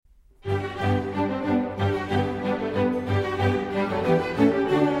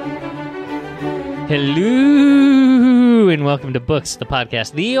Hello, and welcome to Books, the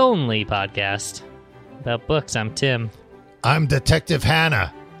podcast, the only podcast about books. I'm Tim. I'm Detective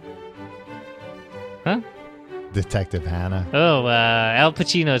Hannah. Huh? Detective Hannah. Oh, Al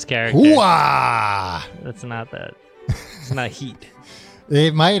Pacino's character. Ooh-ah! That's not that. It's not Heat.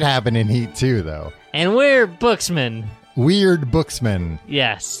 It might happen in Heat too, though. And we're Booksmen. Weird Booksman.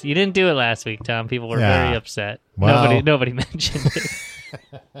 Yes, you didn't do it last week, Tom. People were Yeah. very upset. Well- Nobody mentioned it.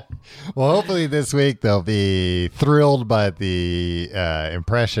 Well, hopefully this week they'll be thrilled by the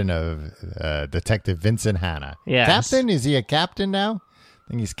impression of Detective Vincent Hanna. Yes. Captain? Is he a captain now?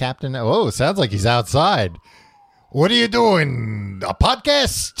 I think he's captain. Oh, sounds like he's outside. What are you doing? A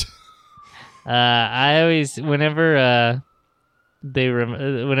podcast? I always, whenever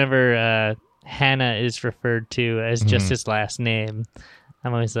Hannah is referred to as just his last name,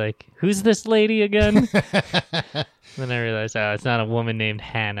 I'm always like, who's this lady again? Then I realized, oh, it's not a woman named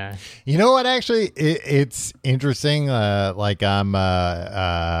Hannah. You know what? Actually, it's interesting. I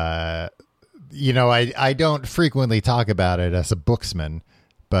don't frequently talk about it as a booksman,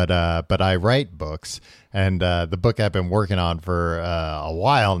 but I write books, and the book I've been working on for a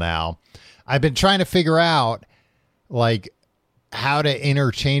while now, I've been trying to figure out like how to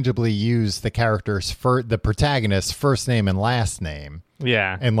interchangeably use the the protagonist's first name and last name.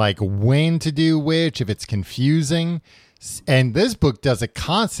 Yeah. And like when to do which, if it's confusing. And this book does it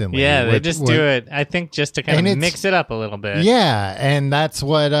constantly. Yeah, they just do it, I think, just to kind of mix it up a little bit. Yeah, and that's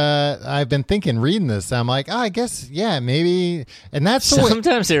what I've been thinking reading this. I'm like, I guess, yeah, maybe. And that's the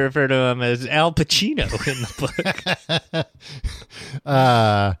Sometimes they refer to him as Al Pacino in the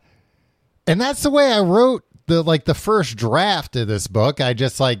book. And that's the way I wrote the first draft of this book. I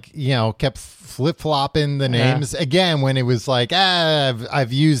just kept flip-flopping the names again when it was like,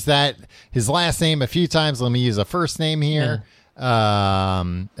 I've used his last name a few times, let me use a first name here.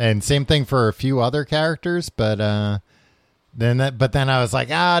 And same thing for a few other characters, but then I was like,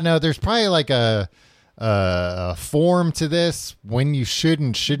 no, there's probably like a form to this when you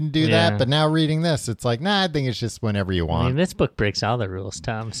shouldn't do that. But now reading this, it's like, I think it's just whenever you want. I mean, this book breaks all the rules,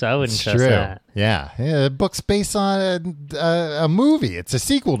 Tom, so I wouldn't It's trust true. that. Yeah, the book's based on a movie. It's a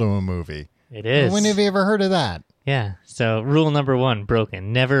sequel to a movie. It is. When have you ever heard of that? Yeah. So rule number 1,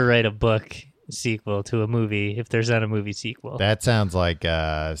 broken. Never write a book sequel to a movie if there's not a movie sequel. That sounds like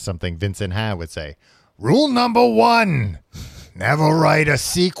something Vincent Ha would say. Rule number 1, never write a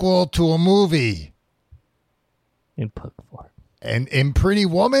sequel to a movie. In book form. And in Pretty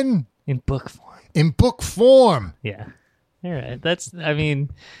Woman? In book form. In book form. Yeah. All right. That's not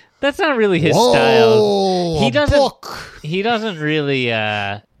really his Whoa, style. He doesn't really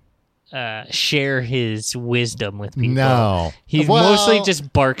share his wisdom with people. No. He mostly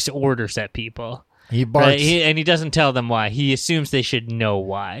just barks orders at people. He barks. Right? And he doesn't tell them why. He assumes they should know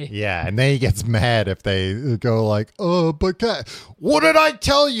why. Yeah, and then he gets mad if they go like, but what did I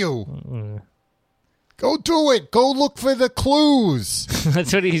tell you? Go do it. Go look for the clues.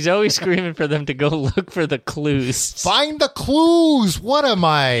 That's what he's always screaming for them to go look for the clues. Find the clues. What am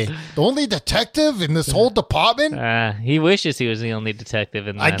I? The only detective in this whole department? He wishes he was the only detective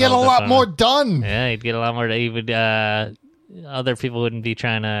in that. I'd get a lot more done. Yeah, he'd get a lot more. He would. Other people wouldn't be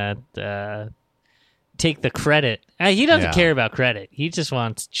trying to take the credit. He doesn't care about credit. He just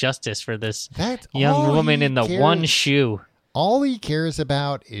wants justice for this young woman in the one shoe. All he cares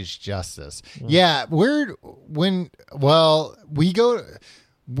about is justice. Yeah, we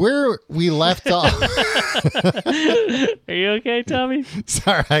left off. Are you okay, Tommy?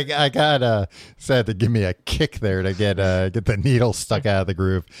 Sorry, I got said to give me a kick there to get the needle stuck out of the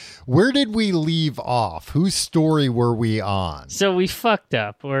groove. Where did we leave off? Whose story were we on? So we fucked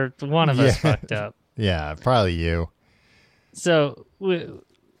up, or one of us fucked up. Yeah, probably you. So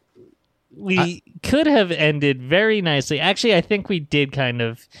we could have ended very nicely. Actually, I think we did kind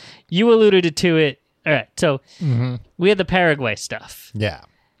of. You alluded to it. All right, so we had the Paraguay stuff. Yeah.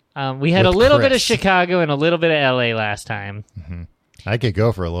 We had a little bit of Chris. Chicago and a little bit of L.A. last time. I could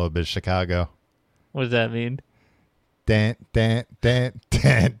go for a little bit of Chicago. What does that mean? Is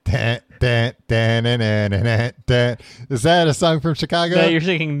that a song from Chicago? No, you're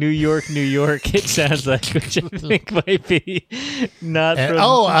thinking New York, New York. It sounds like, which I think might be not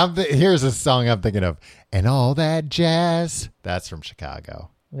from... Here's a song I'm thinking of. And all that jazz. That's from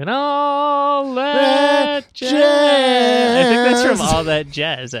Chicago. And all that jazz. I think that's from All That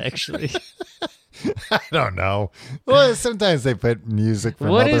Jazz, actually. I don't know. Well, sometimes they put music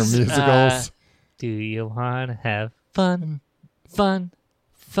from other musicals. Do you want to have fun? Fun?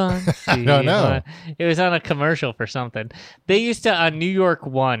 I don't know. It was on a commercial for something. They used to, on New York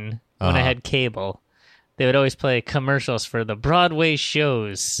 1, when I had cable, they would always play commercials for the Broadway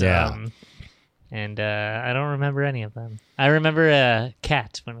shows. Yeah. And I don't remember any of them. I remember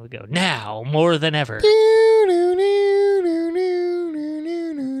Cat when we go, now more than ever.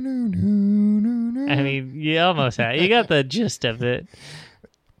 I mean, you almost had. You got the gist of it.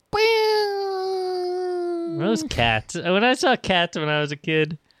 Those cats. When I saw cats when I was a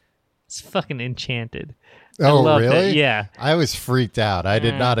kid, it's fucking enchanted. Oh, really? It. Yeah. I was freaked out. I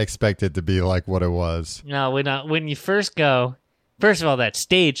did not expect it to be like what it was. No, when you first go, first of all, that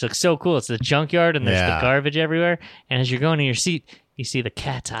stage looks so cool. It's the junkyard and there's the garbage everywhere. And as you're going to your seat, you see the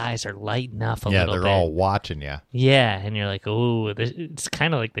cat's eyes are lighting up a little bit. Yeah, they're all watching you. Yeah, and you're like, oh, it's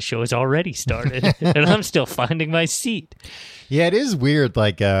kind of like the show has already started, and I'm still finding my seat. Yeah, it is weird.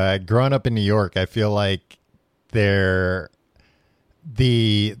 Like, growing up in New York, I feel like the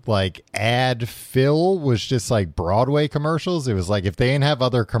ad fill was just like Broadway commercials. It was like if they didn't have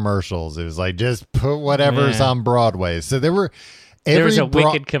other commercials, it was like just put whatever's on Broadway. So there was a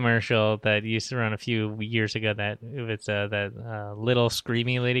Wicked commercial that used to run a few years ago. That it's that little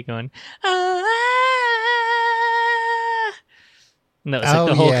screamy lady going, ah. No, it's like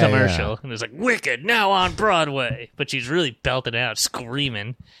the whole commercial, and it's like Wicked now on Broadway, but she's really belting out,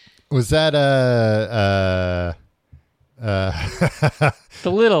 screaming. Was that the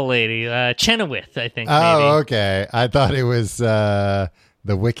little lady, Chenoweth, I think. Oh, maybe. Okay. I thought it was the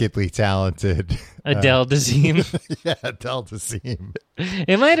wickedly talented Adele Dazeem. Yeah, Adele Dazeem.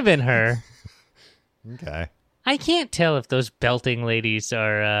 It might have been her. Okay. I can't tell if those belting ladies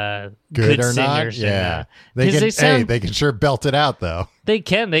are good or singers. Not. Yeah, they can sure belt it out though. They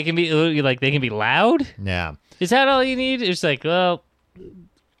can. They can be they can be loud. Yeah. Is that all you need? It's like, well,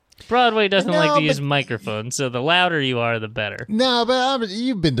 Broadway doesn't like to use microphones, so the louder you are, the better. No, but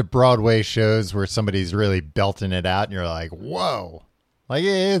you've been to Broadway shows where somebody's really belting it out, and you're like, whoa, like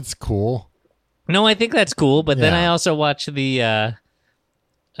it's cool. No, I think that's cool, but then I also watch the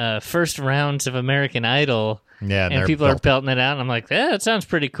first rounds of American Idol. Yeah, and people are belting it out, and I'm like, yeah, that sounds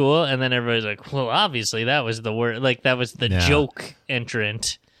pretty cool. And then everybody's like, well, obviously that was the word, like that was the joke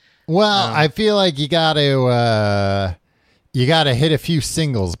entrant. Well, I feel like you got to hit a few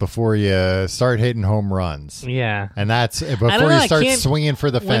singles before you start hitting home runs. Yeah, and that's before you start swinging for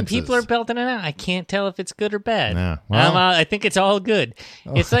the fences. When people are belting it out, I can't tell if it's good or bad. Yeah. Well, I think it's all good.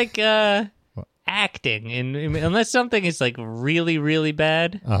 It's like acting, and unless something is like really, really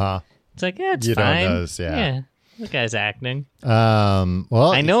bad, it's like it's fine. Yeah. The guy's acting.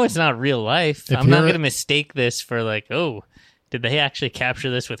 Well, I know it's not real life. I'm not going to mistake this for like, oh, did they actually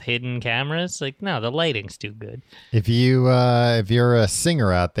capture this with hidden cameras? Like, no, the lighting's too good. If you're a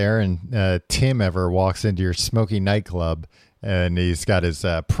singer out there and Tim ever walks into your smoky nightclub and he's got his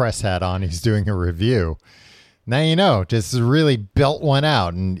press hat on, he's doing a review. Now you know, just really belt one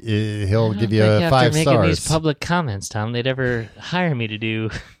out, and he'll give you 5 stars. After making these public comments, Tom, they'd ever hire me to do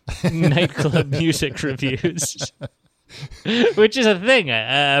nightclub music reviews, which is a thing.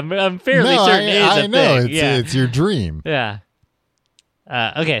 I'm fairly certain it is a thing. I know, it's your dream. Yeah.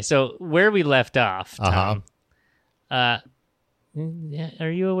 Okay, so where we left off, Tom. Are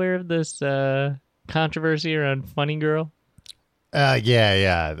you aware of this controversy around Funny Girl? Beanie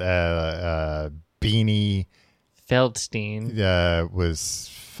Feldstein was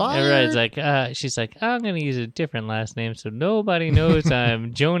fired. Everybody's like, she's like, I'm going to use a different last name so nobody knows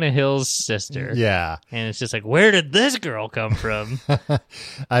I'm Jonah Hill's sister. Yeah. And it's just like, where did this girl come from?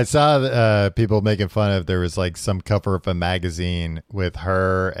 I saw people making fun of, there was like some cover of a magazine with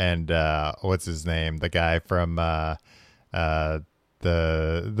her and what's his name? The guy from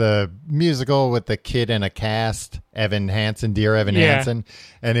the musical with the kid in a cast, Evan Hansen, Dear Evan Hansen.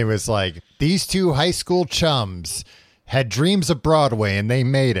 And it was like, these two high school chums had dreams of Broadway and they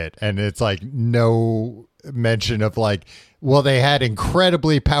made it. And it's like no mention of like, well, they had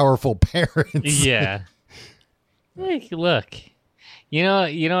incredibly powerful parents. Yeah. Like, look, you know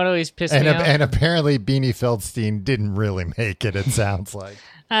what always pissed me off? And apparently Beanie Feldstein didn't really make it, it sounds like.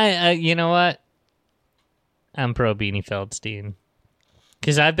 I you know what? I'm pro Beanie Feldstein.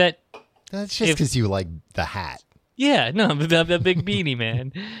 Because I bet... That's just because you like the hat. Yeah, no, I'm a big beanie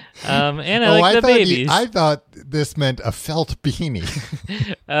man. And I like the babies. I thought this meant a felt beanie.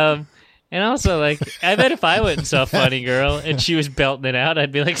 And also, like, I bet if I went and saw Funny Girl and she was belting it out,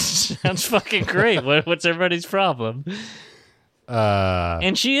 I'd be like, sounds fucking great. What's everybody's problem?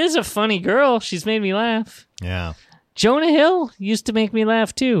 And she is a funny girl. She's made me laugh. Yeah. Jonah Hill used to make me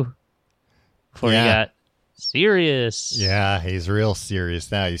laugh, too. Before he got serious. Yeah, he's real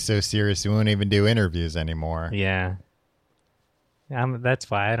serious now. He's so serious he won't even do interviews anymore. Yeah.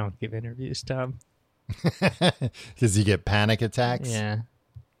 That's why I don't give interviews, Tom. Because you get panic attacks? Yeah.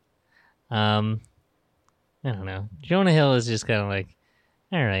 I don't know. Jonah Hill is just kind of like,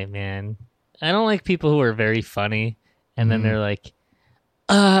 all right, man. I don't like people who are very funny and then they're like,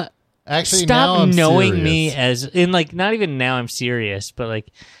 actually, stop now I'm knowing serious. me as in like not even now I'm serious, but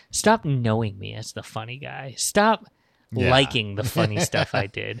like stop knowing me as the funny guy. Stop liking the funny stuff I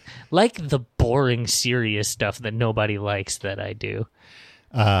did. Like the boring, serious stuff that nobody likes that I do.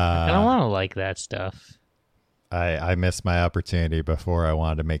 I don't want to like that stuff. I missed my opportunity before. I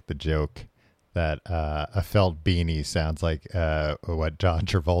wanted to make the joke that a felt beanie sounds like what John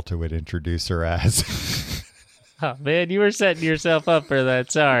Travolta would introduce her as. Oh, man, you were setting yourself up for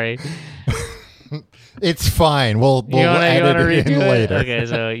that. Sorry. It's fine. We'll edit it in later. Okay,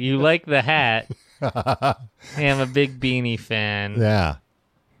 so you like the hat. Hey, I'm a big beanie fan. Yeah.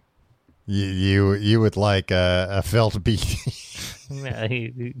 You would like a felt beanie.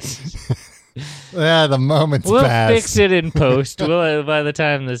 Yeah, the moment's we'll passed. Fix it in post. By the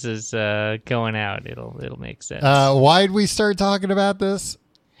time this is going out, it'll make sense. Why'd we start talking about this?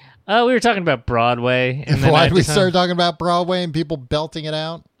 We were talking about Broadway. And Why'd we start talking about Broadway and people belting it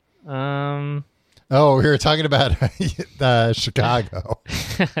out? We were talking about Chicago.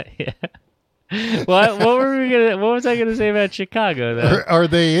 Yeah. What was I gonna say about Chicago though? Are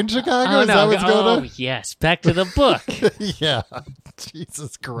they in Chicago? Is that what's going on? Yes. Back to the book. Yeah.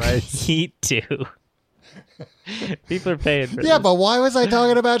 Jesus Christ. Heat 2. People are paying for this. Yeah, but why was I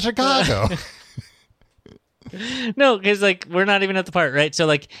talking about Chicago? No, because like we're not even at the part, right? So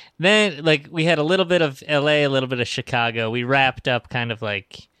like then like we had a little bit of LA, a little bit of Chicago. We wrapped up kind of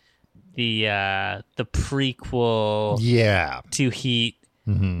like the prequel to Heat.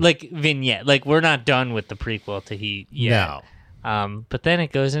 Like vignette. Like we're not done with the prequel to Heat yet. No. But then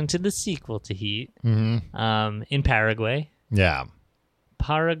it goes into the sequel to Heat. In Paraguay. Yeah.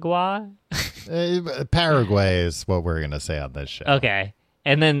 Paraguay? Paraguay is what we're going to say on this show. Okay.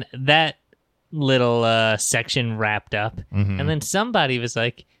 And then that little section wrapped up. And then somebody was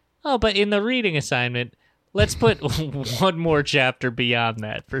like, oh, but in the reading assignment, let's put one more chapter beyond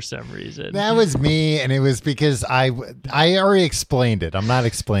that for some reason. That was me, and it was because I already explained it. I'm not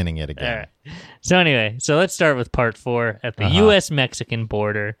explaining it again. All right. So anyway, let's start with part 4 at the U.S.-Mexican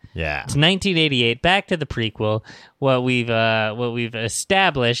border. Yeah. It's 1988. Back to the prequel. What we've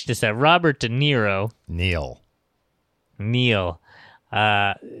established is that Robert De Niro... Neil.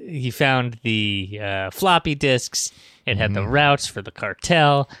 He found the floppy disks. It had the routes for the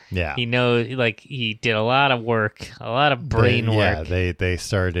cartel. Yeah. He he did a lot of work, a lot of brain work. Yeah, they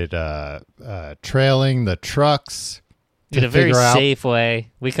started trailing the trucks in a very safe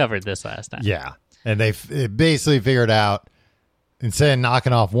way. We covered this last time. Yeah. And they basically figured out, instead of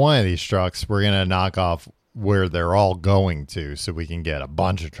knocking off one of these trucks, we're going to knock off where they're all going to so we can get a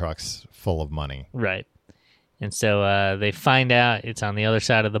bunch of trucks full of money. Right. And so they find out it's on the other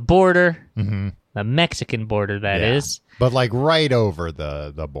side of the border. The Mexican border, that is. But like right over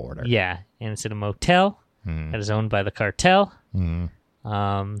the border. Yeah. And it's in a motel that is owned by the cartel.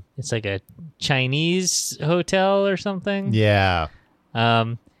 It's like a Chinese hotel or something. Yeah.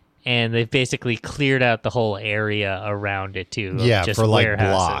 And they've basically cleared out the whole area around it, too. Yeah, just for like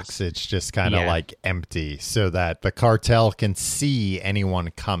warehouses. blocks. It's just kind of like empty so that the cartel can see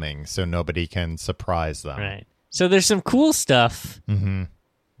anyone coming so nobody can surprise them. Right. So there's some cool stuff.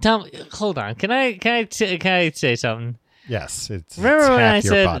 Tom, hold on. Can I say something? Yes. Remember when I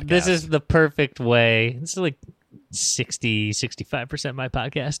said podcast. This is the perfect way? This is like 65% my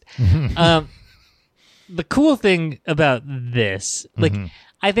podcast. The cool thing about this, like,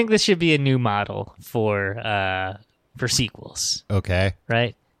 I think this should be a new model for sequels. Okay.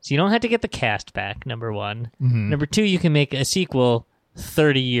 Right? So you don't have to get the cast back, number one. Number two, you can make a sequel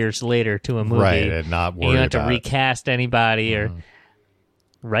 30 years later to a movie. Right, and not worry you don't have about to recast anybody or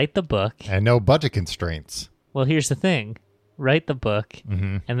write the book. And no budget constraints. Well, here's the thing. Write the book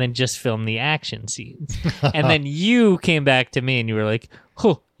and then just film the action scenes. And then you came back to me and you were like,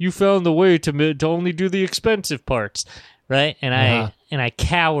 you found the way to only do the expensive parts. Right? And I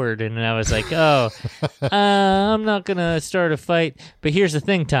cowered and I was like, I'm not going to start a fight. But here's the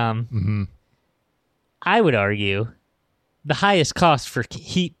thing, Tom. I would argue the highest cost for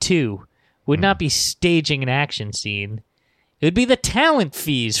Heat 2 would not be staging an action scene. It would be the talent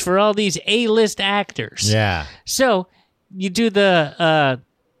fees for all these A-list actors. Yeah. So you do the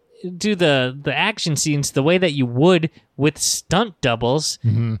action scenes the way that you would with stunt doubles.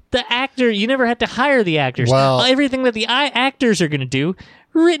 The actor, you never had to hire the actors. Well, everything that the actors are going to do,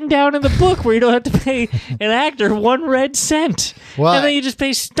 written down in the book where you don't have to pay an actor 1 red cent. Well, and then you just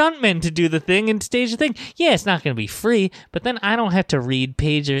pay stuntmen to do the thing and stage the thing. Yeah, it's not going to be free, but then I don't have to read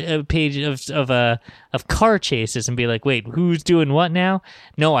page of car chases and be like, wait, who's doing what now?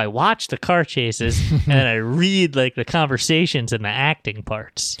 No, I watch the car chases and then I read like the conversations and the acting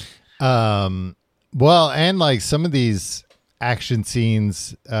parts. Well, and like some of these action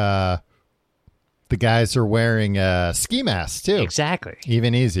scenes, the guys are wearing ski masks too. Exactly.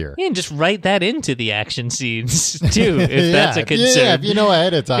 Even easier. Yeah, and just write that into the action scenes too, if that's a concern. Yeah, if you know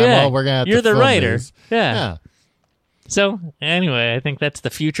ahead of time, well, we're gonna have You're to the film writer. these. Yeah. So anyway, I think that's the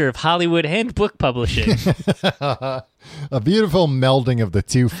future of Hollywood and book publishing. A beautiful melding of the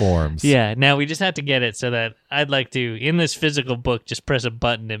two forms. Yeah. Now we just have to get it so that I'd like to, in this physical book, just press a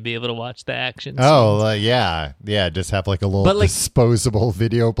button and be able to watch the action. Oh, yeah. Just have like a little disposable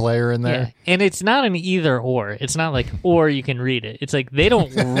video player in there. Yeah. And it's not an either or. It's not like or you can read it. It's like they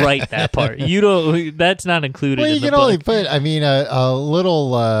don't write that part. You don't. That's not included. Well, in you the can book. only put. I mean, a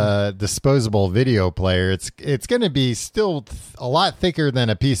little disposable video player. It's going to be still a lot thicker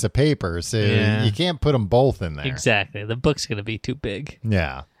than a piece of paper, so you can't put them both in there. Exactly. The book's going to be too big.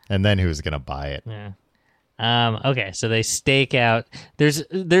 Yeah. And then who's going to buy it? Yeah. Okay, so they stake out.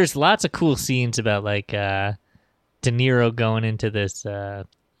 There's lots of cool scenes about like De Niro going into this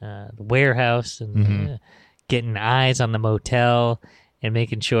warehouse and getting eyes on the motel and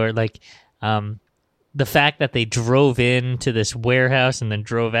making sure like the fact that they drove into this warehouse and then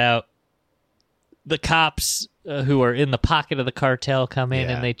drove out. The cops who are in the pocket of the cartel come in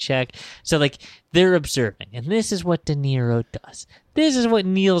and they check. So, like, they're observing. And this is what De Niro does. This is what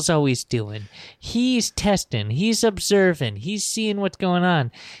Neil's always doing. He's testing. He's observing. He's seeing what's going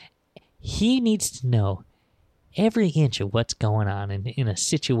on. He needs to know every inch of what's going on in a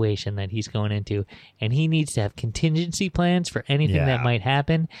situation that he's going into. And he needs to have contingency plans for anything that might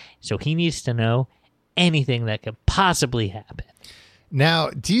happen. So he needs to know anything that could possibly happen. Now,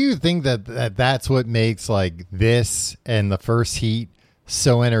 do you think that that's what makes like this and the first Heat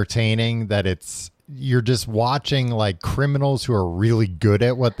so entertaining, that you're just watching like criminals who are really good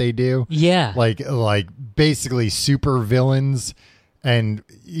at what they do? Yeah. Like basically super villains. And,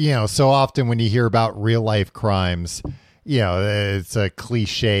 so often when you hear about real life crimes, it's a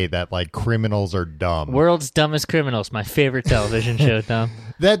cliche that like criminals are dumb. World's Dumbest Criminals, my favorite television show, Tom.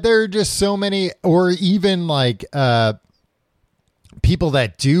 That there are just so many, or even like, people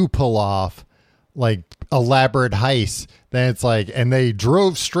that do pull off like elaborate heists, then it's like, and they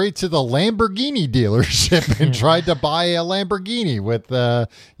drove straight to the Lamborghini dealership and tried to buy a Lamborghini with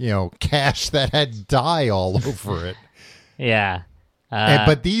cash that had dye all over it. Yeah.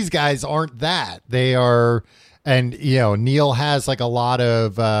 But these guys aren't that. They are, and Neil has like a lot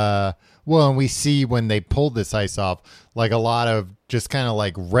of and we see when they pulled this heist off, like a lot of just kind of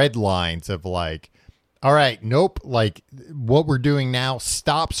like red lines of like, all right, nope, like what we're doing now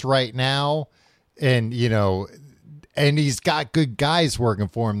stops right now. And, and he's got good guys working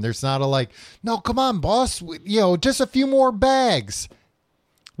for him. There's not a like, no, come on, boss, just a few more bags.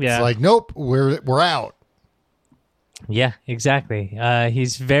 Yeah. It's like, nope, we're out. Yeah, exactly.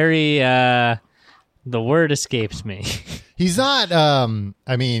 He's very, the word escapes me. He's not,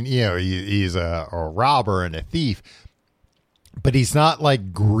 he's a robber and a thief, but he's not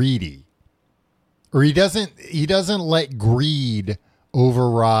like greedy. Or he doesn't let greed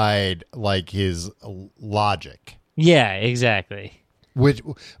override like his logic. Yeah, exactly.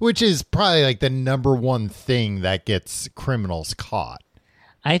 Which is probably like the number one thing that gets criminals caught.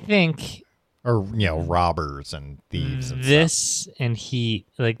 I think, or robbers and thieves. And this stuff. And Heat,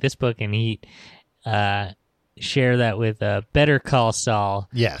 like this book and Heat, share that with Better Call Saul.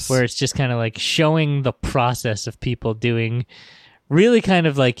 Yes, where it's just kind of like showing the process of people doing really kind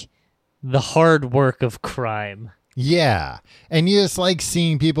of like the hard work of crime. Yeah. And you just like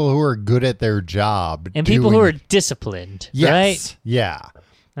seeing people who are good at their job. And people who are disciplined, right? Yeah.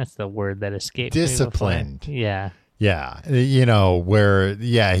 That's the word that escaped disciplined. me. Yeah. Yeah. Where,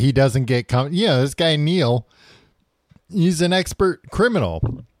 he doesn't get... this guy Neil, he's an expert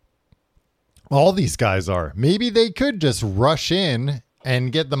criminal. All these guys are. Maybe they could just rush in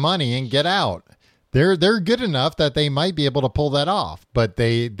and get the money and get out. They're good enough that they might be able to pull that off, but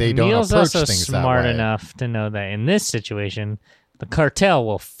they don't Neil's approach also things that way. smart enough to know that in this situation, the cartel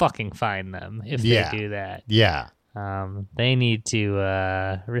will fucking find them if they do that. Yeah. They need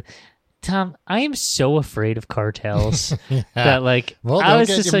to. Tom, I am so afraid of cartels that like I was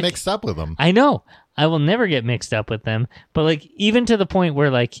just like, mixed up with them. I know. I will never get mixed up with them, but like even to the point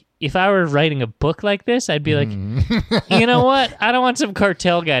where like if I were writing a book like this, I'd be like, you know what? I don't want some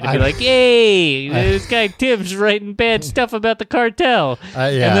cartel guy to be like, hey, this guy Tim's writing bad stuff about the cartel.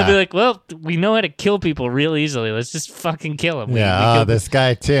 And they'll be like, well, we know how to kill people real easily. Let's just fucking kill him. This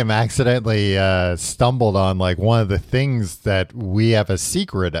guy Tim accidentally stumbled on like one of the things that we have a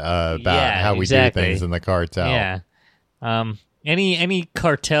secret about how we do things in the cartel. Yeah. any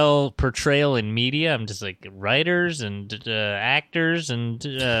cartel portrayal in media, I'm just like, writers and actors and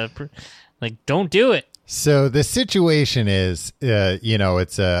like, don't do it. So the situation is,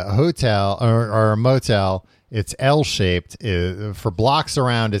 it's a hotel or a motel. It's L-shaped. For blocks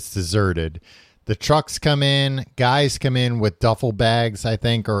around, it's deserted. The trucks come in, guys come in with duffel bags, I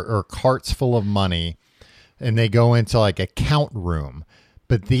think, or carts full of money, and they go into like a count room.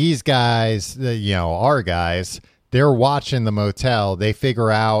 But these guys, our guys, they're watching the motel. They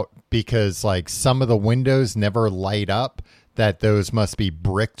figure out, because like some of the windows never light up, that those must be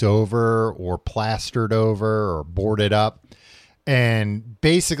bricked over or plastered over or boarded up, and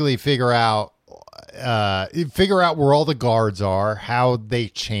basically figure out where all the guards are, how they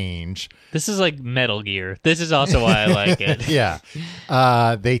change. This is like Metal Gear. This is also why I like it. Yeah.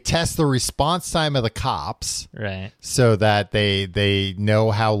 They test the response time of the cops. Right. So that they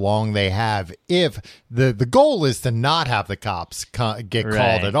know how long they have. If the goal is to not have the cops get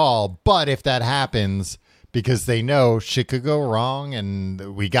called at all. But if that happens, because they know shit could go wrong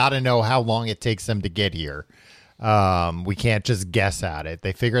and we got to know how long it takes them to get here. We can't just guess at it.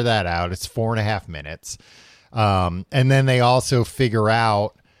 They figure that out. It's 4.5 minutes. And then they also figure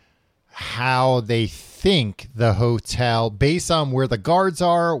out how they think the hotel, based on where the guards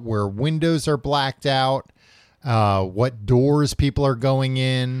are, where windows are blacked out, what doors people are going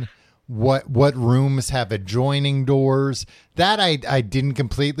in, what rooms have adjoining doors. That I didn't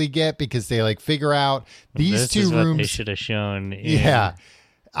completely get, because they like figure out these two rooms. What they should have shown. Yeah.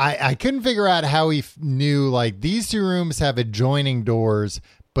 I couldn't figure out how he knew, like, these two rooms have adjoining doors,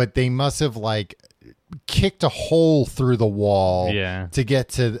 but they must have like kicked a hole through the wall to get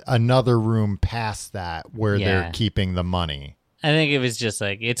to another room past that where they're keeping the money. I think it was just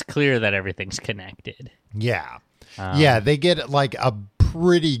like, it's clear that everything's connected. Yeah. They get like a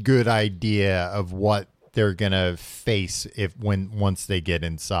pretty good idea of what they're going to face once they get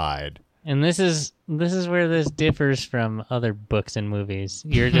inside. And this is where this differs from other books and movies.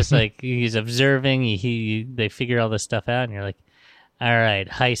 You're just like, he's observing, they figure all this stuff out, and you're like, all right,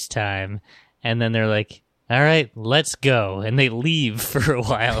 heist time. And then they're like, all right, let's go. And they leave for a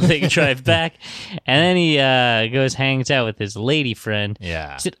while. They drive back. And then he goes, hangs out with his lady friend.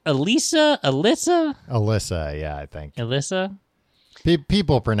 Yeah. Is it Alyssa? Alyssa, yeah, I think. Alyssa?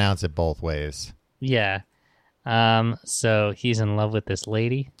 People pronounce it both ways. Yeah. So he's in love with this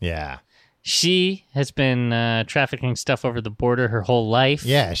lady. Yeah. She has been trafficking stuff over the border her whole life.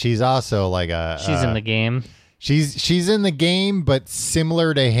 Yeah, she's also like she's in the game. She's in the game, but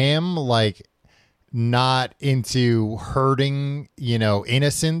similar to him, like not into hurting,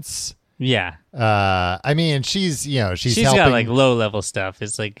 innocents. Yeah. I mean, she's she's helping, got like low level stuff.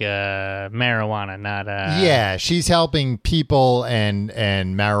 It's like marijuana, not yeah, she's helping people and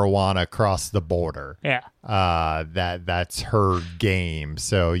marijuana cross the border. Yeah. That's her game.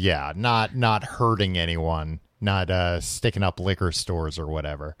 So yeah, not hurting anyone. Not sticking up liquor stores or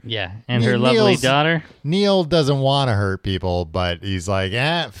whatever. Yeah, and her lovely daughter. Neil doesn't want to hurt people, but he's like,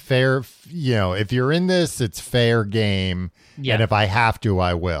 fair. If you're in this, it's fair game. Yeah. And if I have to,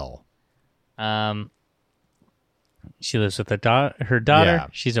 I will. She lives with her daughter. Yeah.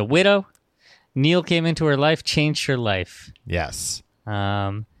 She's a widow. Neil came into her life, changed her life. Yes.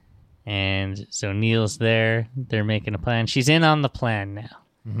 And so Neil's there. They're making a plan. She's in on the plan now.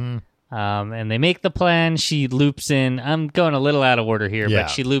 Mm-hmm. And they make the plan. She loops in. I'm going a little out of order here,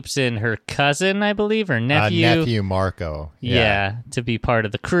 but she loops in her cousin, I believe, or nephew. Nephew Marco. Yeah, to be part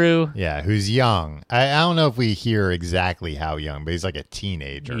of the crew. Yeah, who's young. I don't know if we hear exactly how young, but he's like a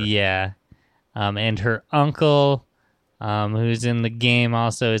teenager. Yeah. And her uncle, who's in the game,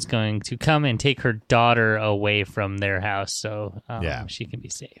 also is going to come and take her daughter away from their house so she can be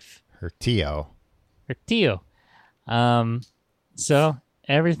safe. Her tío. So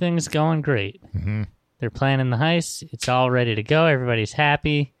everything's going great. Mm-hmm. They're planning the heist. It's all ready to go. Everybody's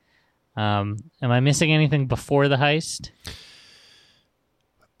happy. Am I missing anything before the heist?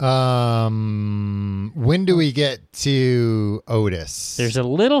 When do we get to Otis? There's a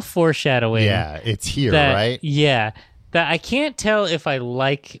little foreshadowing. Yeah, it's here, right? Yeah. That I can't tell if I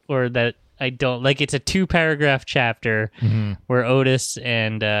like or that I don't like. It's a 2-paragraph chapter where Otis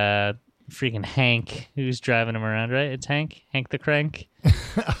and freaking Hank, who's driving him around, right? It's Hank the Crank.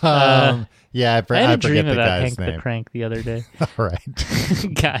 Yeah, I had a dream the about guy's Hank name. the Crank the other day. All right.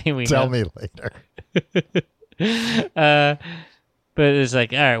 Guy we Tell know. me later. But it's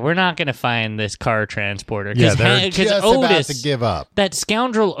like, all right, we're not going to find this car transporter. Yeah, they're just Otis, about to give up. That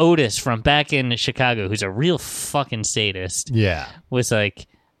scoundrel Otis from back in Chicago, who's a real fucking sadist, was like,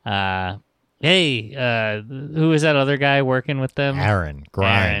 hey, who is that other guy working with them? Aaron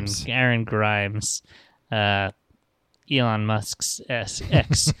Grimes. Aaron Grimes. Elon Musk's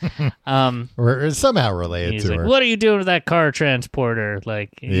X. We're somehow related he's to like, her. what are you doing with that car transporter? Like,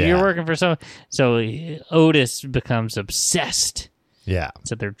 you're working for someone. So Otis becomes obsessed. Yeah.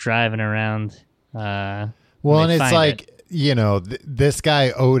 So they're driving around. And it's like, this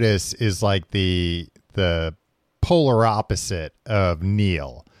guy Otis is like the polar opposite of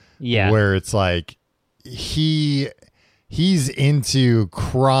Neil. Yeah. Where it's like he's into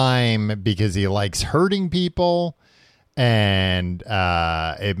crime because he likes hurting people and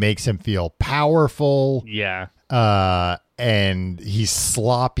it makes him feel powerful. Yeah. And he's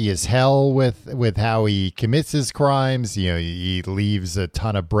sloppy as hell with how he commits his crimes. He leaves a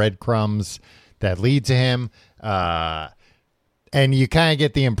ton of breadcrumbs that lead to him. And you kind of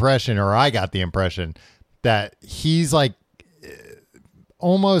get the impression, or I got the impression, that he's like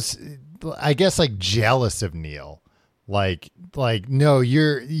almost, I guess, like jealous of Neil. Like, no,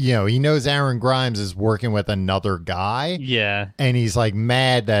 he knows Aaron Grimes is working with another guy. Yeah. And he's like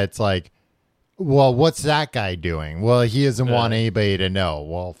mad that it's like, well, what's that guy doing? Well, he doesn't want anybody to know.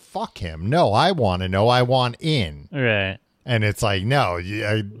 Well, fuck him. No, I want to know. I want in. Right. And it's like, no,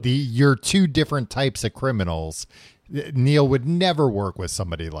 you're two different types of criminals. Neil would never work with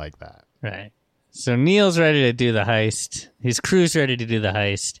somebody like that. Right. So Neil's ready to do the heist. His crew's ready to do the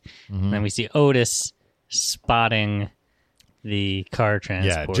heist. Mm-hmm. And then we see Otis spotting the car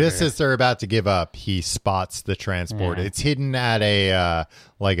transporter. Yeah, just as they're about to give up, he spots the transporter. Yeah. It's hidden at a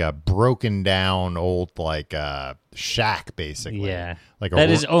broken down old shack, basically. Yeah,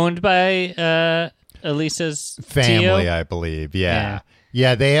 that is owned by Elisa's family, Tio? I believe. Yeah,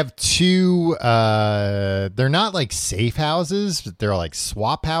 they have two. They're not like safe houses, but they're like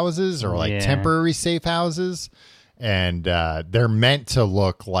swap houses or like temporary safe houses. And they're meant to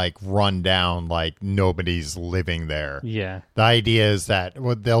look like run down, like nobody's living there. Yeah. The idea is that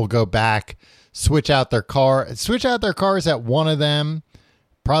they'll go back, switch out their cars at one of them,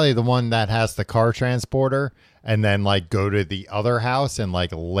 probably the one that has the car transporter, and then like go to the other house and like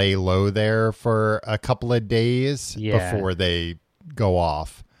lay low there for a couple of days before they go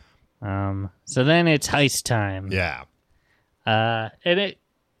off. So then it's heist time. Yeah.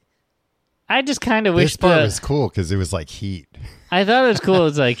 I just kind of wish this part was cool because it was like Heat. I thought it was cool. It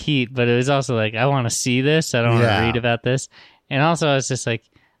was like Heat, but it was also like, I want to see this. I don't want to read about this. And also I was just like,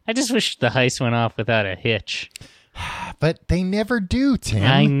 I just wish the heist went off without a hitch. But they never do, Tim.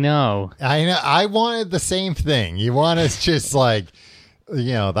 I know. I wanted the same thing. You want us just like,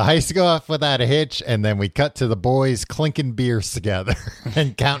 the heist go off without a hitch, and then we cut to the boys clinking beers together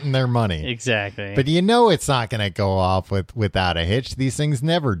and counting their money. Exactly. But it's not going to go off without a hitch. These things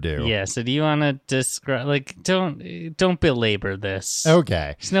never do. Yeah, so do you want to describe, don't belabor this.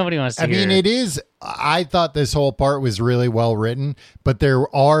 Okay. Because nobody wants to hear. I mean, it is, I thought this whole part was really well written, but there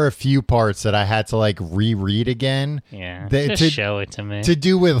are a few parts that I had to reread again. Yeah, just show it to me. To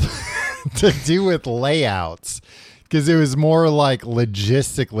do with layouts. Because it was more like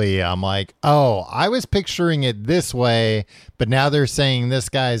logistically, I'm like, oh, I was picturing it this way, but now they're saying this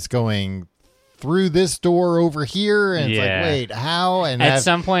guy's going through this door over here, and it's like, wait, how? And at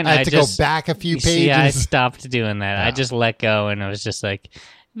some point, I had to go back a few pages. See, I stopped doing that. Yeah. I just let go, and I was just like,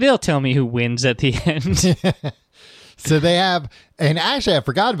 they'll tell me who wins at the end. So they have, and actually, I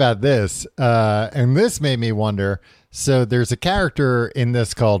forgot about this, and this made me wonder. So there's a character in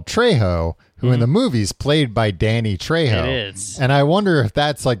this called Trejo, who in the movie's played by Danny Trejo. It is. And I wonder if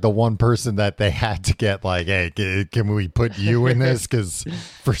that's like the one person that they had to get like, hey, can we put you in this? Because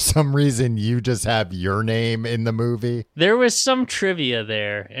for some reason you just have your name in the movie. There was some trivia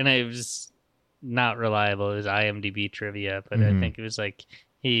there, and it was not reliable. It was IMDb trivia, but I think it was like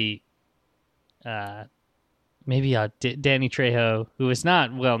maybe Danny Trejo, who was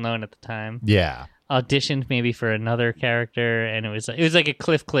not well known at the time. Yeah. Auditioned maybe for another character, and it was like a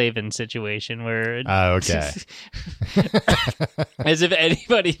Cliff Clavin situation where okay. As if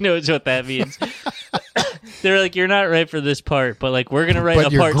anybody knows what that means. They're like, you're not right for this part, but like we're gonna write a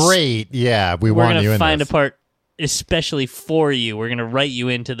part. But you're great. Yeah, we're want you gonna in find this. a part especially for you. We're gonna write you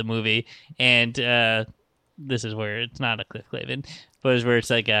into the movie, and this is where it's not a Cliff Clavin, but it's where it's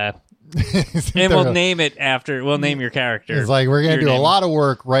like and we'll name it after. We'll name your character. It's like we're going to do a lot of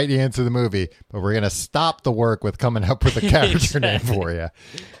work writing into the movie, but we're going to stop the work with coming up with a character name for you.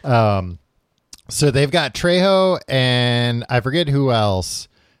 So they've got Trejo and I forget who else.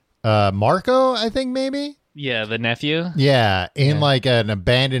 Marco, I think maybe. Yeah, the nephew. Yeah, in like an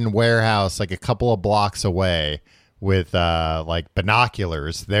abandoned warehouse, like a couple of blocks away, with like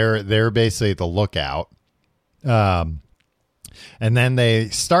binoculars. They're basically the lookout. And then they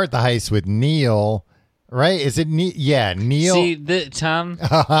start the heist with Neil right? Is it Neil? See, Tom.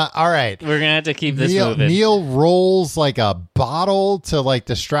 All right, we're gonna have to keep this moving. Neil rolls like a bottle to like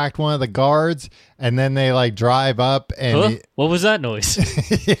distract one of the guards, and then they like drive up and what was that noise?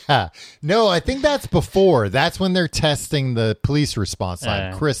 Yeah, no, I think that's before. That's when they're testing the police response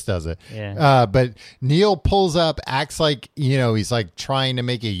time. Chris does it. Yeah. But Neil pulls up, acts like he's like trying to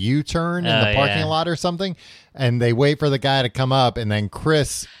make a U-turn in the parking lot or something, and they wait for the guy to come up, and then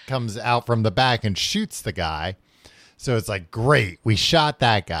Chris comes out from the back and shoots the guy. So it's like, great, we shot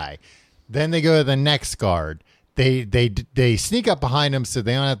that guy. Then they go to the next guard. They sneak up behind him so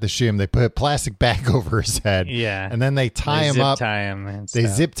they don't have to shoot him. They put a plastic bag over his head. Yeah. And then they tie him up. They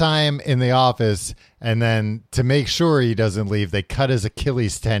zip tie him in the office. And then to make sure he doesn't leave, they cut his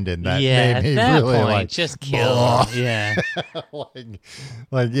Achilles tendon. That made me at that really point, just kill him. Yeah.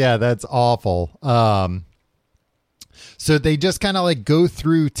 yeah, that's awful. So they just kind of like go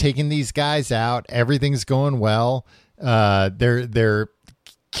through taking these guys out. Everything's going well. They're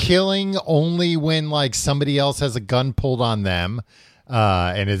killing only when like somebody else has a gun pulled on them,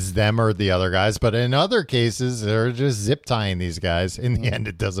 and it's them or the other guys. But in other cases, they're just zip tying these guys. In the end,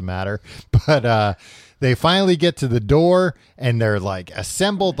 it doesn't matter. But they finally get to the door, and they're like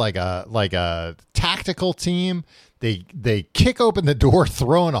assembled like a tactical team. They kick open the door,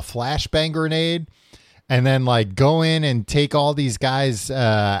 throwing a flashbang grenade, and then go in and take all these guys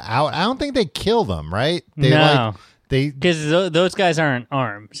out. I don't think they kill them, right? No. Because those guys aren't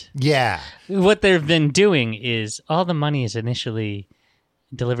armed. Yeah. What they've been doing is all the money is initially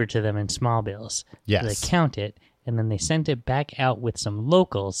delivered to them in small bills. Yes. So they count it, and then they send it back out with some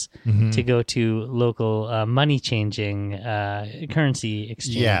locals to go to local money-changing currency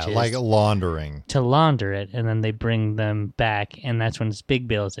exchanges. Yeah, like laundering. To launder it, and then they bring them back, and that's when it's big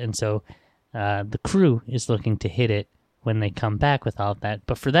bills. And so the crew is looking to hit it when they come back with all of that.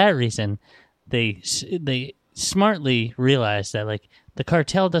 But for that reason, they smartly realize that the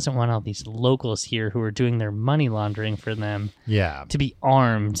cartel doesn't want all these locals here who are doing their money laundering for them to be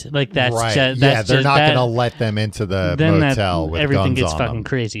armed. That's right. They're not going to let them into the motel with everything guns gets on fucking them.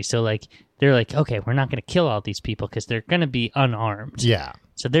 crazy. So they're like, okay, we're not going to kill all these people because they're going to be unarmed. Yeah.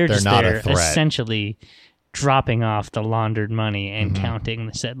 So they're just not there a threat. essentially dropping off the laundered money and counting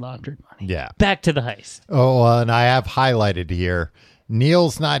the said laundered money. Yeah. Back to the heist. Oh, and I have highlighted here,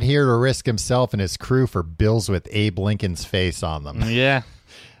 Neil's not here to risk himself and his crew for bills with Abe Lincoln's face on them. Yeah.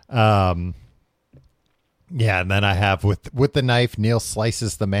 And then I have with the knife, Neil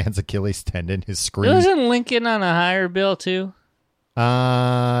slices the man's Achilles tendon. His scream. Wasn't Lincoln on a higher bill too?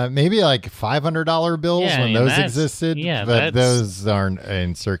 Maybe like $500 bills when those existed. Yeah, but those aren't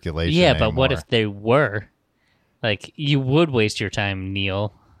in circulation. Yeah, anymore. but what if they were? You would waste your time,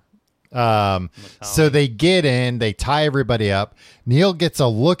 Neil. So they get in, they tie everybody up. Neil gets a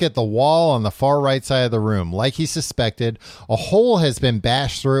look at the wall on the far right side of the room. Like he suspected, a hole has been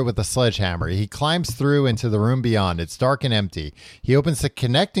bashed through it with a sledgehammer. He climbs through into the room beyond. It's dark and empty. He opens the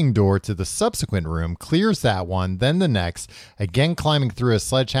connecting door to the subsequent room, clears that one, then the next, again climbing through a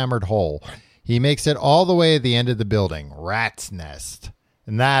sledgehammered hole. He makes it all the way to the end of the building. Rat's nest.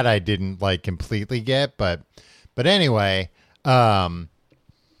 And that I didn't completely get, but anyway,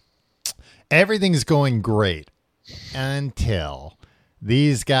 everything's going great until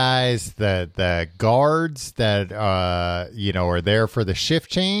these guys, the guards that are there for the shift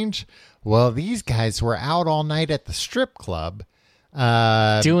change. Well, these guys were out all night at the strip club,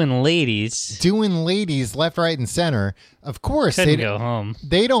 doing ladies left, right, and center. Of course, they go home.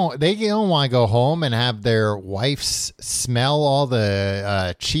 They don't want to go home and have their wives smell all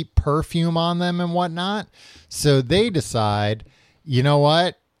the cheap perfume on them and whatnot. So they decide, you know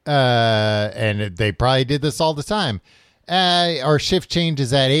what? And they probably did this all the time. Our shift change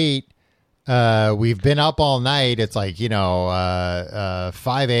is at 8. We've been up all night. It's 5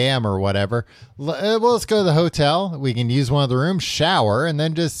 a.m. or whatever. Let's go to the hotel. We can use one of the rooms, shower, and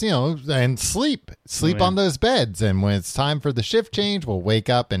then just, and sleep on those beds. And when it's time for the shift change, we'll wake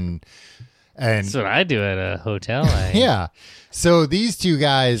up and that's what I do at a hotel. Yeah. So these two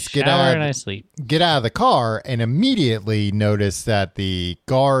guys get out of the car and immediately notice that the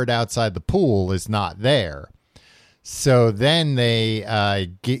guard outside the pool is not there. So then they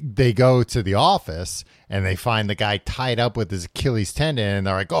go to the office and they find the guy tied up with his Achilles tendon, and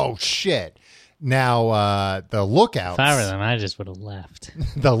they're like, "Oh shit!" Now the lookouts. If I were them, I just would have left.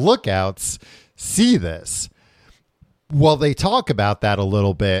 The lookouts see this. Well, they talk about that a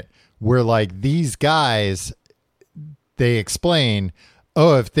little bit. Where these guys, they explain,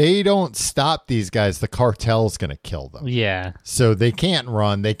 if they don't stop these guys, the cartel's going to kill them. Yeah. So they can't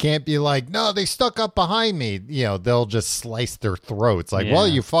run. They can't be like, no, they stuck up behind me. They'll just slice their throats. Well,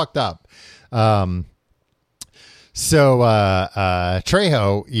 you fucked up. So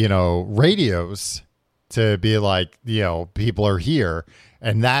Trejo, radios to be like, people are here,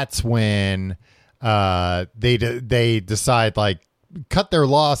 and that's when they decide like cut their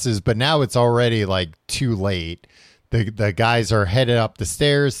losses, but now it's already like too late. The guys are headed up the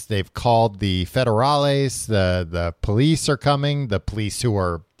stairs. They've called the federales. The police are coming. The police who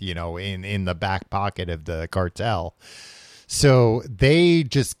are in the back pocket of the cartel. So they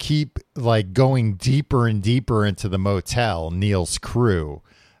just keep like going deeper and deeper into the motel, Neil's crew.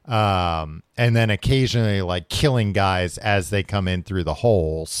 And then occasionally like killing guys as they come in through the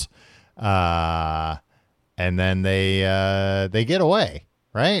holes. And then they get away,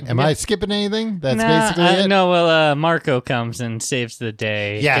 right? Am I skipping anything? That's basically it? No, well, Marco comes and saves the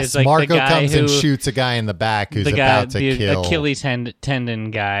day. Yes, like, Marco comes and shoots a guy in the back who's about to kill. The Achilles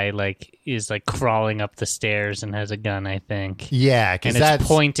tendon guy is like crawling up the stairs and has a gun, I think. Yeah, because it's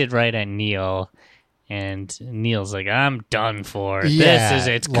pointed right at Neil. And Neil's like, I'm done for. This is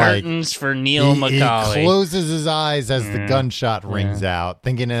it's curtains for Neil McCauley. He closes his eyes as the gunshot rings out,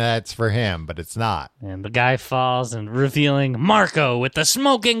 thinking that's for him, but it's not. And the guy falls and revealing Marco with the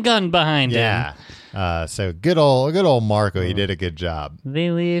smoking gun behind him. Yeah. So good old Marco. He did a good job.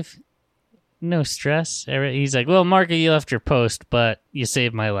 They leave. No stress. He's like, well, Marco, you left your post, but you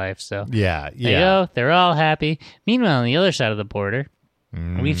saved my life. So yeah. They go. They're all happy. Meanwhile, on the other side of the border,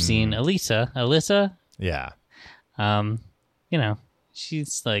 we've seen Alyssa. Yeah.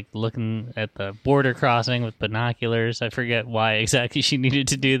 She's like looking at the border crossing with binoculars. I forget why exactly she needed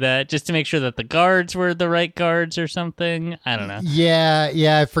to do that, just to make sure that the guards were the right guards or something. I don't know.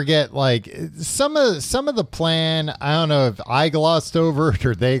 Yeah, I forget. Like some of the plan. I don't know if I glossed over it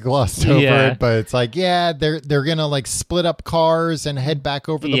or they glossed over it, but it's like, they're gonna like split up cars and head back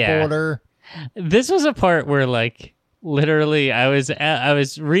over the border. This was a part where like. Literally, I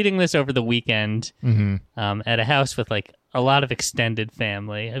was reading this over the weekend at a house with like a lot of extended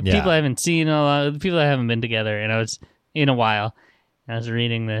family, people I haven't seen, a lot of people that haven't been together, and I was in a while. And I was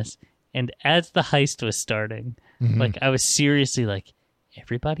reading this, and as the heist was starting, like I was seriously like,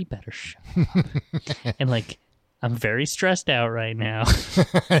 everybody better show up, and like. I'm very stressed out right now.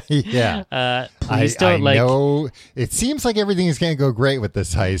 Yeah. Please don't I know it seems like everything is going to go great with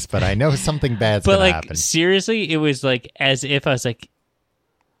this heist, but I know something bad's going to happen. Seriously, it was like as if I was like,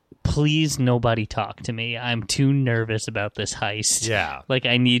 please nobody talk to me. I'm too nervous about this heist. Yeah. Like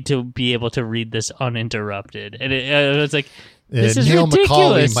I need to be able to read this uninterrupted. And it was like, this is Neil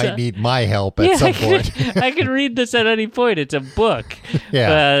ridiculous. McCauley might need my help at some point. I can read this at any point. It's a book. Yeah.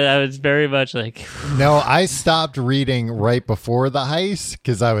 But I was very much like... No, I stopped reading right before the heist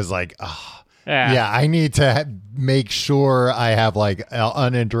because I was like, I need to make sure I have like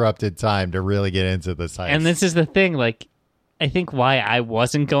uninterrupted time to really get into this heist. And this is the thing, like, I think why I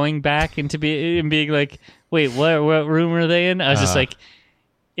wasn't going back and being like, wait, what room are they in? I was just like...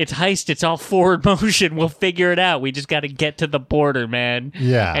 It's heist. It's all forward motion. We'll figure it out. We just got to get to the border, man.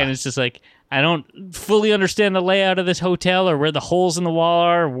 Yeah. And it's just like, I don't fully understand the layout of this hotel or where the holes in the wall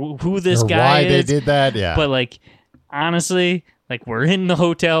are, who this guy is. Why they did that, yeah. But, like, honestly, like, we're in the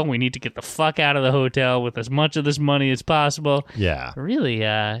hotel. We need to get the fuck out of the hotel with as much of this money as possible. Yeah. Really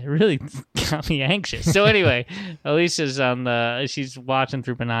got me anxious. So, anyway, Alicia's she's watching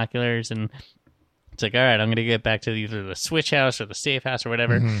through binoculars and... It's like, all right, I'm going to get back to either the switch house or the safe house or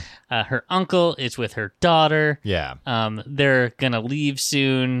whatever. Her uncle is with her daughter. Yeah. They're going to leave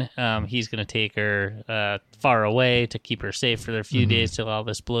soon. He's going to take her far away to keep her safe for a few days till all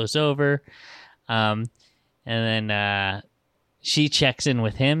this blows over. And then she checks in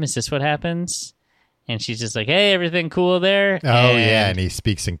with him. Is this what happens? And she's just like, hey, everything cool there? And he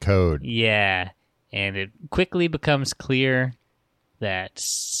speaks in code. Yeah. And it quickly becomes clear that...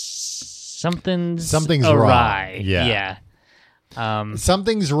 Something's awry. Wrong. Yeah.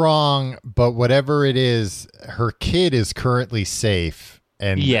 Something's wrong, but whatever it is, her kid is currently safe,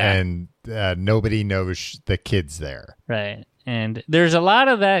 and nobody knows the kid's there. Right. And there's a lot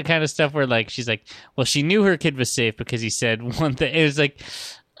of that kind of stuff where, like, she's like, well, she knew her kid was safe because he said one thing. It was like,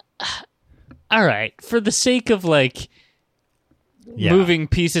 all right, for the sake of, like, moving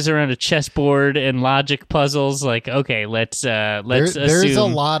pieces around a chessboard and logic puzzles, like, okay, let's assume. There's a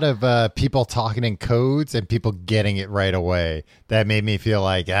lot of people talking in codes and people getting it right away. That made me feel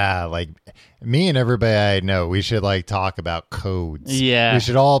like me and everybody I know, we should like talk about codes. Yeah, we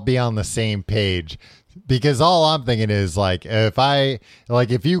should all be on the same page. Because all I'm thinking is like,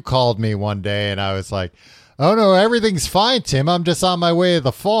 if you called me one day and I was like, oh no, everything's fine, Tim, I'm just on my way to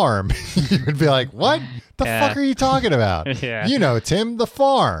the farm. You would be like, what? The fuck are you talking about? Yeah. You know, Tim, the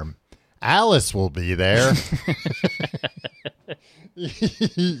farm. Alice will be there.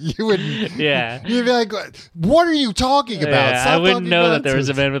 You wouldn't. Yeah. You'd be like, what are you talking about? Yeah, I wouldn't know that there was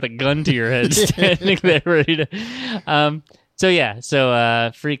a man with a gun to your head standing there ready to.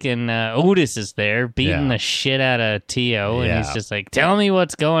 Freaking Otis is there beating the shit out of Tio, and he's just like, "Tell me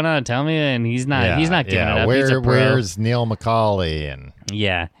what's going on. Tell me," and he's not giving it up. Where's Neil McCauley and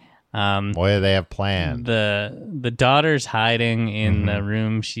what do they have planned? The daughter's hiding in the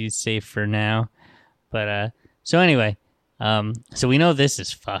room. She's safe for now, but so anyway. So we know this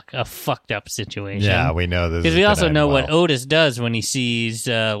is a fucked up situation. Yeah, we know this because we also know what Otis does when he sees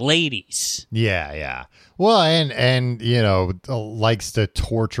ladies. Yeah. Well, and likes to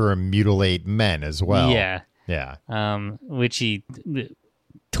torture and mutilate men as well. Yeah. Which he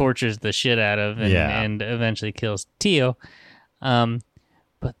tortures the shit out of and eventually kills Tio.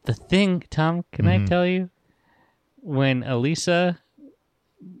 But the thing, Tom, can I tell you, when Elisa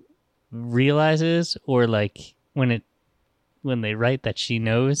realizes, or like when they write that she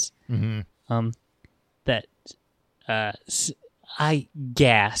knows, that I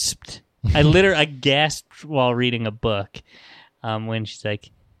gasped. I gasped while reading a book when she's like,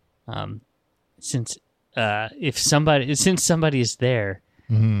 since somebody is there,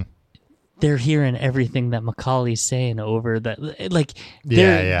 they're hearing everything that Macaulay's saying over that. Like,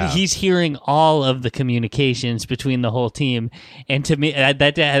 he's hearing all of the communications between the whole team. And to me,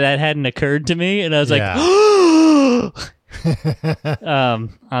 that hadn't occurred to me, and I was like,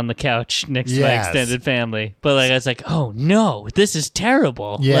 on the couch next to my extended family. But like I was like, oh no, this is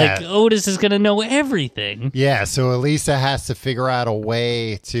terrible. Like Otis is gonna know everything. Yeah, so Elisa has to figure out a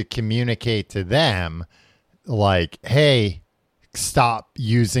way to communicate to them, like, hey, stop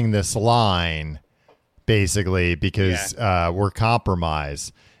using this line, basically, because we're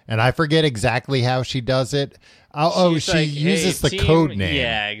compromised. And I forget exactly how she does it. She uses the code name.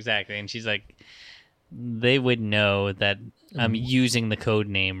 Yeah, exactly. And she's like, they would know that I'm using the code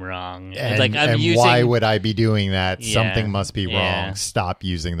name wrong. And why would I be doing that? Something must be wrong. Stop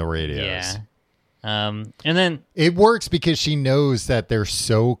using the radios. Yeah. And then it works because she knows that they're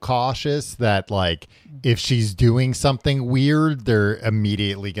so cautious that, like, if she's doing something weird, they're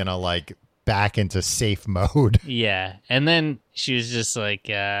immediately gonna like back into safe mode. Yeah. And then she was just like,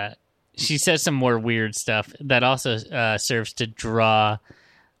 she says some more weird stuff that also serves to draw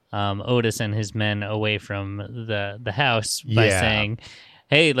Otis and his men away from the house by saying,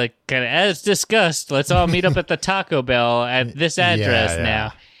 hey, like, kind of as discussed, let's all meet up at the Taco Bell at this address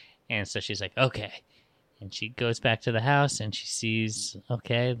now. And so she's like, okay. And she goes back to the house and she sees,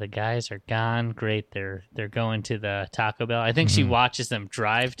 okay, the guys are gone. Great. They're going to the Taco Bell. I think she watches them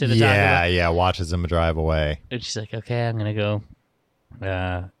drive to the Taco Bell. Yeah, watches them drive away. And she's like, okay, I'm going to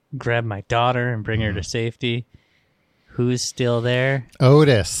go grab my daughter and bring her to safety. Who's still there?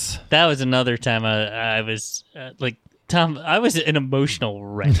 Otis. That was another time I was like, Tom, I was an emotional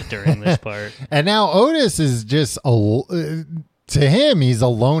wreck during this part. And now Otis is just, to him, he's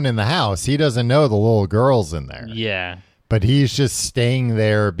alone in the house. He doesn't know the little girl's in there. Yeah. But he's just staying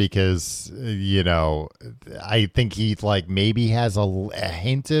there because, I think he like maybe has a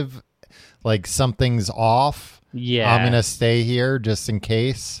hint of like something's off. Yeah. I'm going to stay here just in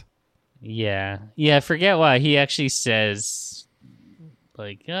case. Yeah. I forget why. He actually says,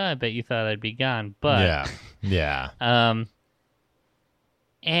 like, I bet you thought I'd be gone. But yeah.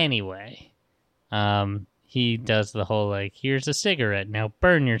 Anyway, he does the whole, like, here's a cigarette, now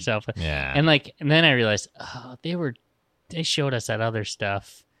burn yourself. Yeah. And then I realized, they showed us that other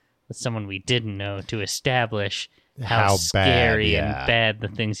stuff with someone we didn't know to establish how scary and bad the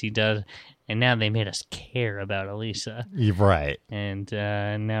things he does. And now they made us care about Elisa. Right. And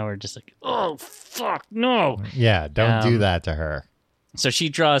now we're just like, oh, fuck, no. Yeah, don't do that to her. So she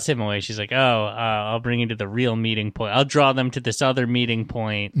draws him away. She's like, I'll bring you to the real meeting point. I'll draw them to this other meeting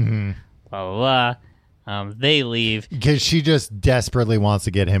point. Blah, blah, blah. They leave. Because she just desperately wants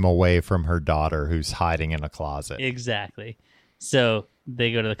to get him away from her daughter who's hiding in a closet. Exactly. So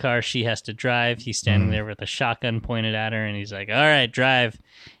they go to the car. She has to drive. He's standing there with a shotgun pointed at her. And he's like, all right, drive.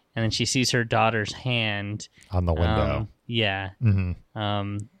 And then she sees her daughter's hand on the window.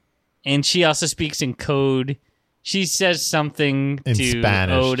 And she also speaks in code. She says something in to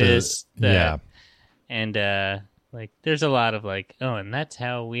Spanish Otis. And like, there's a lot of like, oh, and that's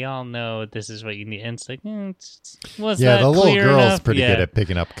how we all know this is what you need. And it's like, was that the little clear girl's enough? pretty good at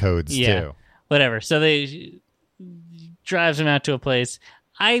picking up codes too. Whatever. So they drives him out to a place.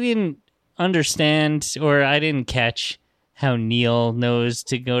 I didn't understand, or I didn't catch how Neil knows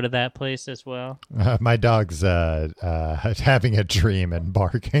to go to that place as well. My dog's having a dream and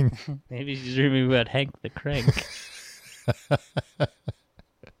barking. Maybe she's dreaming about Hank the Crank.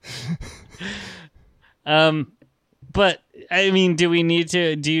 But I mean, do we need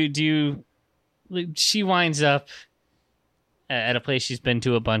to? Do you? She winds up at a place she's been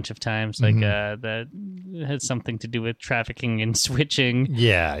to a bunch of times, like that has something to do with trafficking and switching.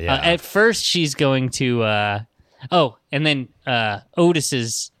 Yeah. At first, she's going to. And then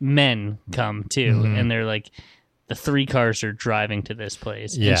Otis's men come too, and they're like, the 3 cars are driving to this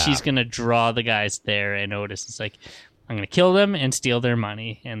place, and she's gonna draw the guys there, and Otis is like, I'm going to kill them and steal their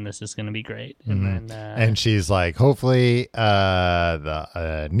money, and this is going to be great. And then, and she's like, hopefully,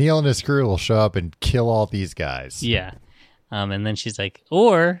 the Neil and his crew will show up and kill all these guys. Yeah. And then she's like,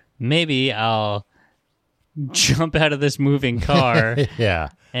 or maybe I'll jump out of this moving car.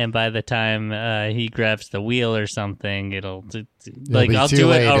 Yeah. And by the time he grabs the wheel or something, I'll do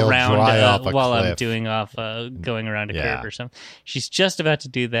it around while I'm going around a curve or something. She's just about to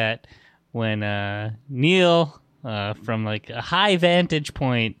do that when Neil, from like a high vantage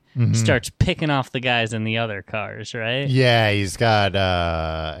point, starts picking off the guys in the other cars, right? Yeah, he's got,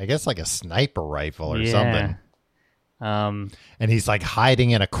 I guess, like a sniper rifle or something. And he's like hiding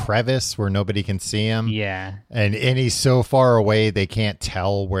in a crevice where nobody can see him. Yeah. And he's so far away they can't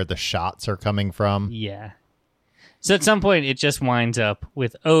tell where the shots are coming from. Yeah. So at some point it just winds up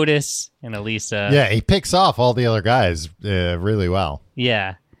with Otis and Elisa. Yeah, he picks off all the other guys really well.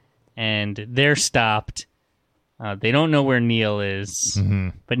 Yeah. And they're stopped. They don't know where Neil is,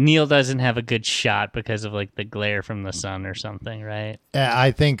 but Neil doesn't have a good shot because of like the glare from the sun or something, right?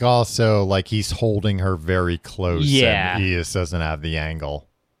 I think also like he's holding her very close. Yeah, and he just doesn't have the angle.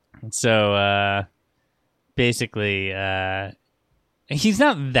 So basically, he's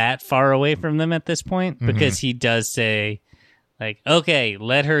not that far away from them at this point because he does say, like, okay,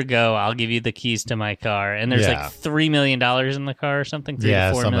 let her go. I'll give you the keys to my car. And there's like $3 million in the car or something. $3 to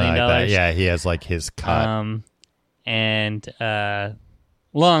 $4 million. Like that. Yeah, he has like his cut. And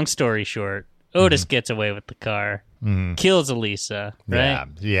long story short, Otis gets away with the car, kills Elisa, right?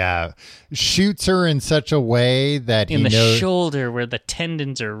 Yeah. Shoots her in such a way that in the shoulder where the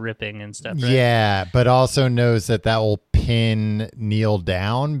tendons are ripping and stuff, right? Yeah, but also knows that will pin Neil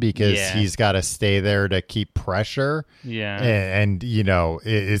down because he's got to stay there to keep pressure. Yeah. And you know,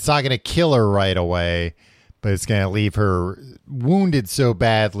 it's not going to kill her right away, but it's going to leave her wounded so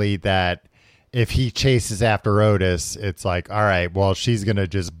badly that if he chases after Otis, it's like, all right, well, she's going to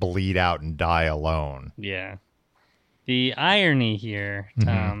just bleed out and die alone. Yeah. The irony here,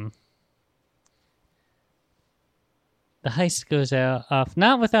 Tom, the heist goes off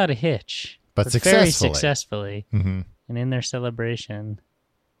not without a hitch, but very successfully. And in their celebration,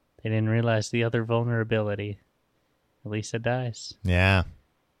 they didn't realize the other vulnerability. Elisa dies. Yeah.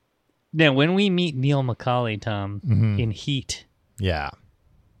 Now, when we meet Neil McCauley, Tom, in Heat. Yeah.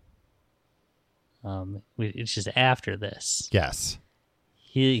 It's just after this. Yes.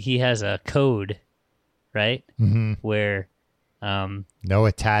 He has a code, right? Where no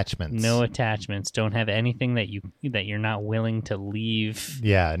attachments. Don't have anything that you're not willing to leave.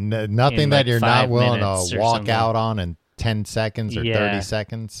 Yeah, nothing that you're not willing to walk out on in 10 seconds or 30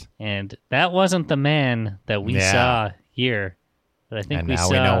 seconds. And that wasn't the man that we saw here. But I think we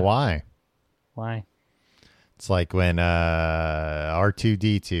know why. Why? It's like when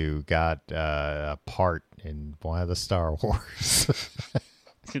R2-D2 got a part in one of the Star Wars.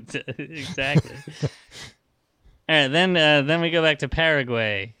 Exactly. All right, then we go back to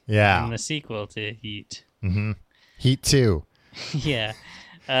Paraguay. Yeah. In the sequel to Heat. Heat 2. Yeah.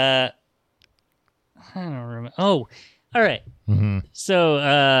 I don't remember. Oh, all right.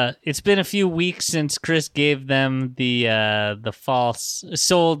 So it's been a few weeks since Chris gave them the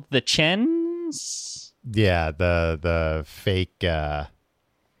sold the Chens. Yeah, the fake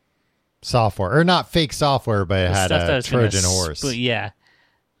software, or not fake software, but it had a Trojan horse. Yeah.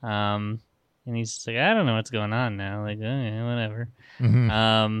 And he's just like, I don't know what's going on now. Like, okay, whatever.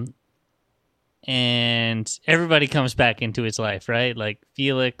 And everybody comes back into his life, right? Like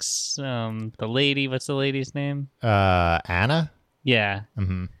Felix, the lady. What's the lady's name? Anna. Yeah.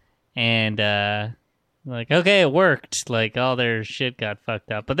 And like, okay, it worked. Like, all their shit got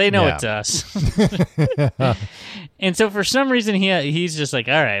fucked up, but they know it's us. And so for some reason, he's just like,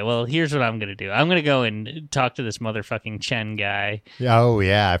 all right, well, here's what I'm going to do. I'm going to go and talk to this motherfucking Chen guy. Oh,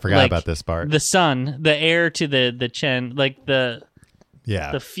 yeah. I forgot about this part. The son, the heir to the Chen, like the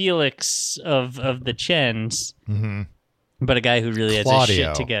Felix of the Chens, but a guy who really has his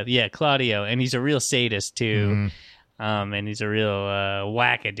shit together. Yeah, Claudio. And he's a real sadist, too. And he's a real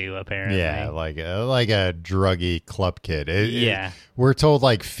wackadoo, apparently. Yeah, like a druggy club kid. We're told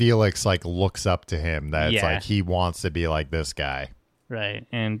like Felix like looks up to him. That it's like he wants to be like this guy. Right,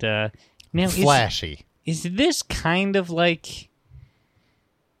 and now flashy. Is this kind of like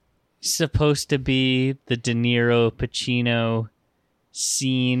supposed to be the De Niro Pacino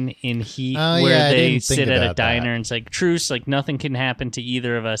scene in Heat where they sit at a diner and it's like, truce, like nothing can happen to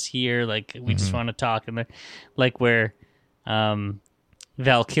either of us here, like we just want to talk, and like where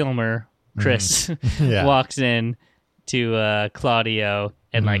Val Kilmer, Chris, walks in to Claudio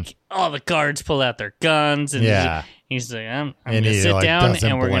and like all the guards pull out their guns and he's like, I'm gonna sit down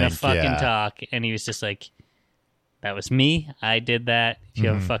and we're gonna fucking talk, and he was just like, that was me. I did that. If you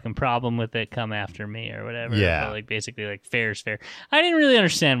have a fucking problem with it, come after me or whatever. Yeah. But like basically like fair's fair. I didn't really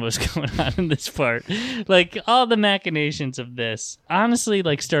understand what was going on in this part. Like all the machinations of this honestly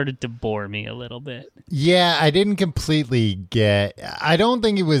like started to bore me a little bit. Yeah, I didn't completely get. I don't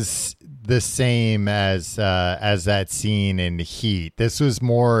think it was the same as that scene in Heat. This was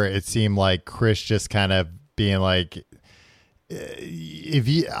more, it seemed like Chris just kind of being like,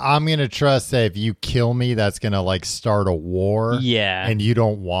 I'm gonna trust that if you kill me, that's gonna like start a war. Yeah, and you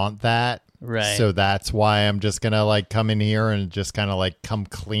don't want that, right? So that's why I'm just gonna like come in here and just kind of like come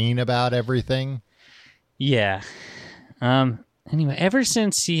clean about everything. Yeah. Anyway, ever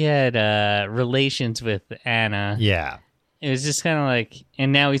since he had relations with Anna, it was just kind of like,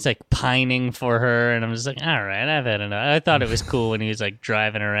 and now he's like pining for her, and I'm just like, all right, I've had enough. I thought it was cool when he was like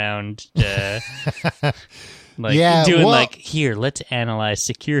driving around. Like doing like, here, let's analyze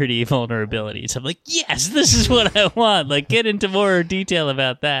security vulnerabilities. I'm like, yes, this is what I want. Like, get into more detail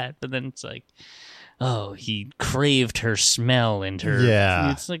about that. But then it's like, oh, he craved her smell and her.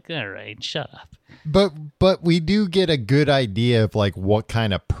 Yeah. It's like, all right, shut up. But we do get a good idea of like what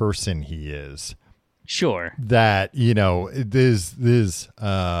kind of person he is. Sure. That, you know, this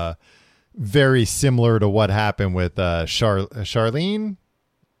very similar to what happened with Charlene.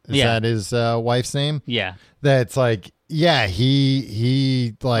 Is that his wife's name? Yeah. That's like, yeah,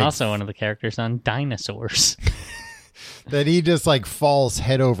 he like also one of the characters on Dinosaurs. That he just like falls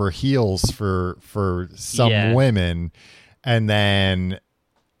head over heels for some women, and then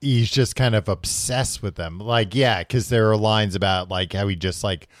he's just kind of obsessed with them. Like, yeah, because there are lines about like how he just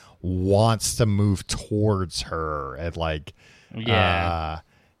like wants to move towards her and like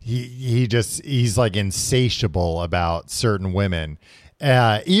he's like insatiable about certain women.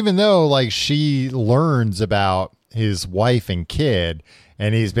 Even though like she learns about his wife and kid,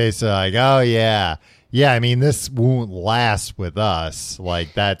 and he's basically like, oh yeah, I mean, this won't last with us.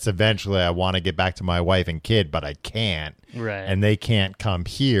 Like, that's eventually I want to get back to my wife and kid, but I can't. Right. And they can't come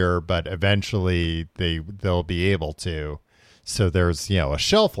here, but eventually they'll be able to. So there's, you know, a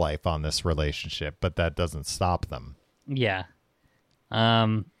shelf life on this relationship, but that doesn't stop them. Yeah.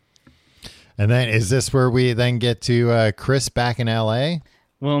 And then is this where we then get to Chris back in L.A.?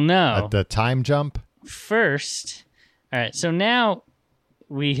 Well, no. At the time jump? First. All right. So now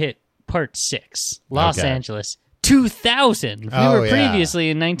we hit part 6, Los Angeles, 2000. We were previously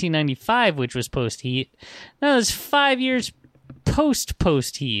in 1995, which was post-Heat. Now it's 5 years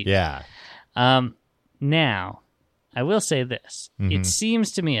post-Heat. Yeah. Now, I will say this. It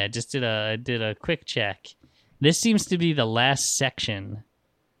seems to me, I just did a quick check. This seems to be the last section.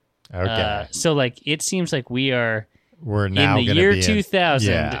 Okay. So like it seems like we're now in the year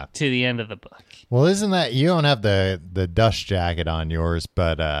 2000 to the end of the book. Well, isn't that, you don't have the dust jacket on yours,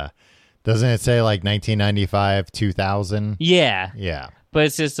 but doesn't it say like 1995, 2000? Yeah. Yeah. But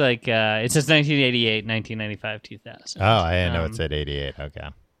it's just like it says 1988, 1995, 2000. Oh, I didn't know it said 88. Okay.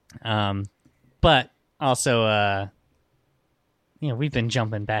 But also you know, we've been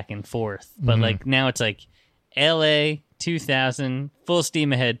jumping back and forth, but like now it's like LA 2000, full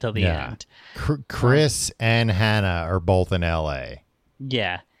steam ahead till the end. Chris and Hannah are both in LA.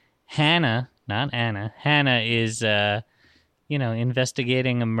 Yeah. Hannah, not Anna. Hannah is, you know,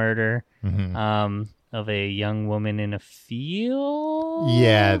 investigating a murder of a young woman in a field.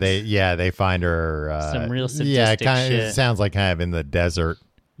 Yeah, they find her. Some real sadistic shit. It sounds like kind of in the desert.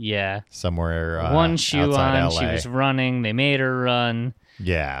 Yeah. Somewhere one shoe on, LA. she was running. They made her run.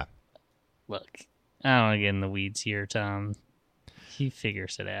 Yeah. Look. I don't want to get in the weeds here, Tom. He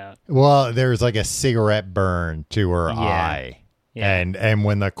figures it out. Well, there's like a cigarette burn to her eye. Yeah. And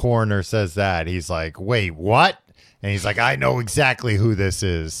when the coroner says that, he's like, wait, what? And he's like, I know exactly who this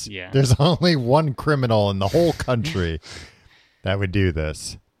is. Yeah. There's only one criminal in the whole country that would do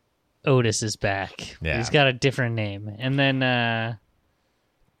this. Otis is back. Yeah. He's got a different name. And then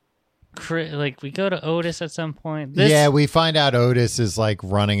like we go to Otis at some point. Yeah, we find out Otis is like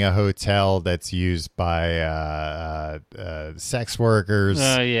running a hotel that's used by sex workers.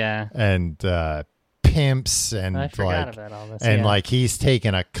 Oh yeah, and pimps, and I forgot about all this. And like he's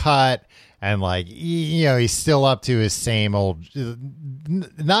taking a cut, and like you know he's still up to his same old,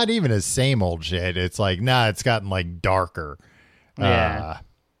 not even his same old shit. It's like it's gotten like darker. Yeah.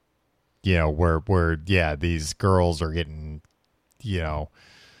 where these girls are getting,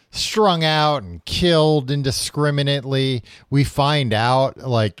 strung out and killed indiscriminately. We find out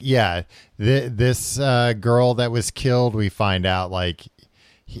this girl that was killed, we find out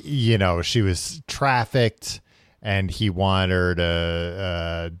she was trafficked and he wanted her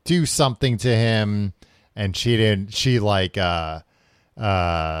to do something to him, and she didn't. She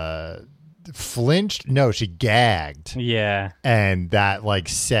flinched. No, she gagged. Yeah, and that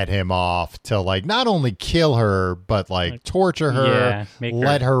set him off to not only kill her but torture her,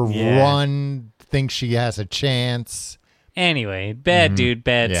 let her run, think she has a chance. Anyway, bad dude,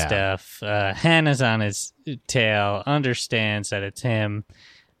 bad stuff. Hannah's on his tail, understands that it's him.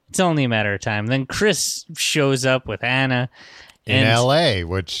 It's only a matter of time. Then Chris shows up with Anna in L.A.,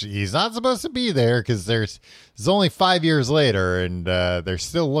 which he's not supposed to be there because it's only 5 years later, and they're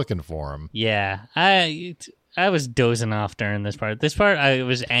still looking for him. Yeah, I was dozing off during this part. This part, I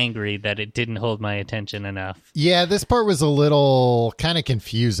was angry that it didn't hold my attention enough. Yeah, this part was a little kind of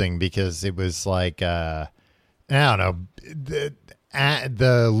confusing because it was I don't know,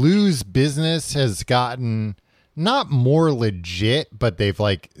 the Lou's business has gotten not more legit, but they've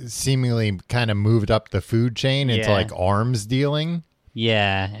seemingly kind of moved up the food chain into arms dealing.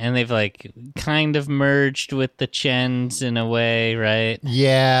 Yeah, and they've kind of merged with the Chens in a way, right?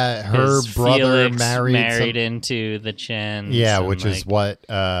 Yeah, her brother Felix married into the Chens. Yeah, which is what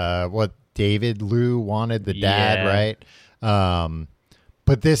David Liu wanted, the dad, right?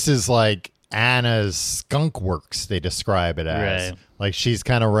 But this is Anna's skunk works, they describe it as. Right. She's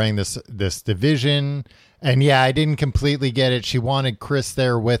kind of running this division. And I didn't completely get it. She wanted Chris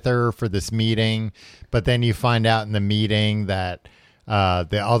there with her for this meeting, but then you find out in the meeting that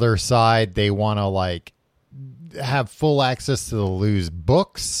the other side, they want to have full access to the Lou's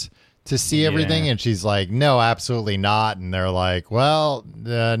books to see everything, and she's like, no, absolutely not. And they're like, well,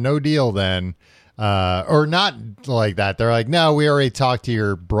 no deal then. Or not like that. They're like, no, we already talked to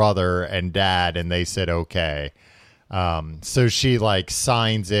your brother and dad, and they said okay. So she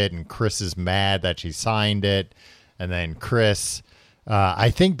signs it, and Chris is mad that she signed it. And then Chris, I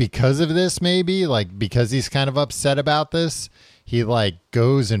think because of this, maybe because he's kind of upset about this, he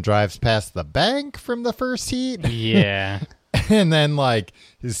goes and drives past the bank from the first heat. Yeah. And then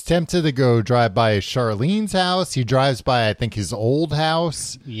is tempted to go drive by Charlene's house. He drives by, I think, his old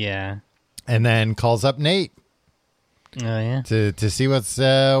house. Yeah. And then calls up Nate. Oh yeah, to see what's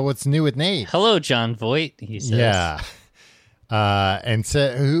new with Nate. Hello, John Voight. He says. Yeah, and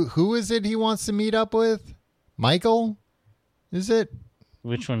who is it he wants to meet up with? Michael, is it?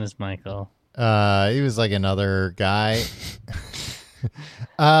 Which one is Michael? He was another guy.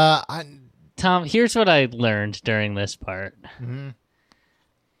 Tom, here's what I learned during this part. Mm-hmm.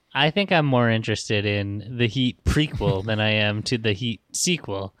 I think I'm more interested in the Heat prequel than I am to the Heat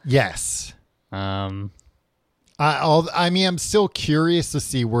sequel. Yes. I'm still curious to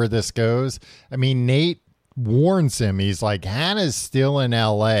see where this goes. Nate warns him. He's like, Hannah's still in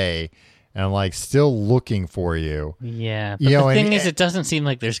L.A. and still looking for you. Yeah, but the thing is, it doesn't seem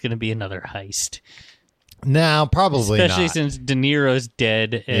like there's going to be another heist. No, probably especially not. Since De Niro's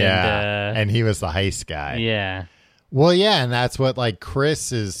dead. And, and he was the heist guy. Yeah. Well, yeah, and that's what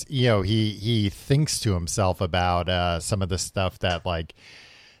Chris is. He thinks to himself about some of the stuff that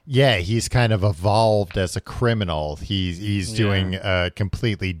he's kind of evolved as a criminal. He's doing a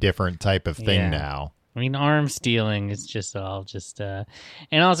completely different type of thing now. Arms dealing is just and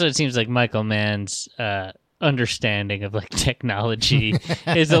also it seems like Michael Mann's understanding of technology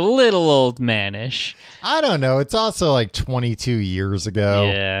is a little old manish. I don't know. It's also 22 years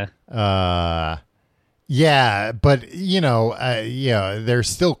ago. Yeah. Yeah, but they're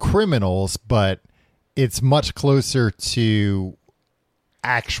still criminals, but it's much closer to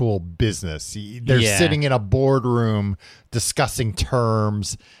actual business. They're sitting in a boardroom discussing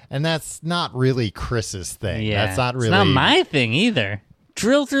terms, and that's not really Chris's thing. Yeah. That's not really. It's not my thing either.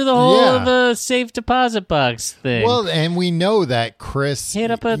 Drill through the whole of a safe deposit box thing. Well, and we know that Chris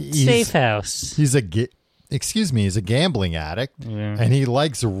hit up a safe house. He's a gambling addict, and he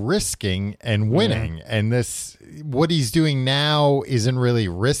likes risking and winning. And what he's doing now isn't really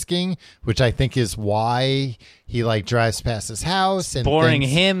risking, which I think is why he drives past his house and boring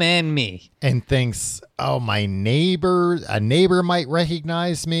him and me, and thinks, oh, a neighbor might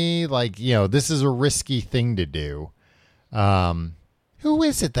recognize me. This is a risky thing to do. Who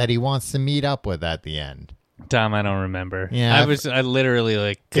is it that he wants to meet up with at the end? Tom, I don't remember. Yeah, I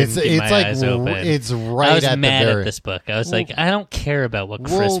literally couldn't keep my eyes open. It's right. I was at mad the very... at this book. I was I don't care about what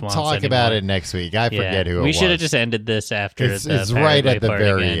Chris wants. We'll talk about it next week. I forget who it was. We should have just ended this after. It's right at the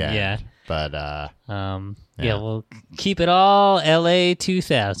very end. Yeah. But we'll keep it all LA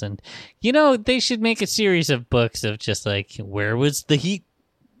 2000. You know, they should make a series of books of just like where were the Heat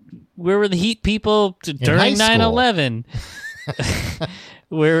people during 9/11?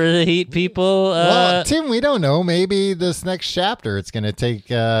 Where were the Heat people? Well, Tim, we don't know. Maybe this next chapter, it's going to take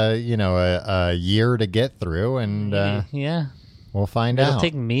a year to get through, and we'll find out. It'll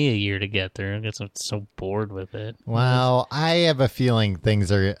take me a year to get through because I'm so bored with it. Well, I have a feeling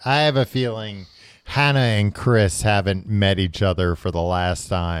Hannah and Chris haven't met each other for the last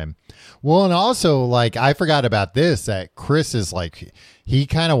time. Well, and also, like, I forgot about this, that Chris is like, he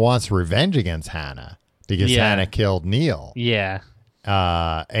kind of wants revenge against Hannah because Hannah killed Neil. Yeah.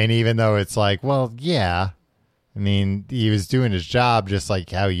 And even though it's like, well, yeah, I mean, he was doing his job just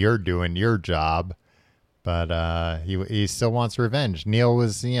like how you're doing your job, but he still wants revenge. Neil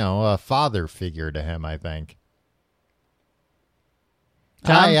was, a father figure to him, I think.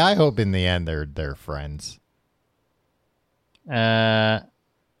 I hope in the end they're friends. Hannah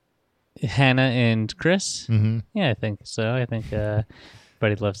and Chris? Mm-hmm. Yeah, I think so. I think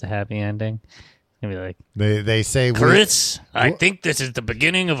everybody loves a happy ending. Gonna be like, they say, Chris, I think this is the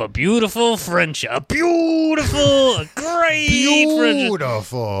beginning of a beautiful friendship. A great friendship.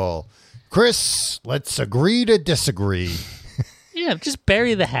 Beautiful. Chris, let's agree to disagree. Yeah, just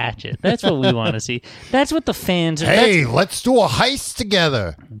bury the hatchet. That's what we want to see. That's what the fans are. Hey, let's do a heist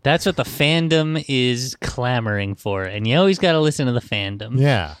together. That's what the fandom is clamoring for, and you always got to listen to the fandom.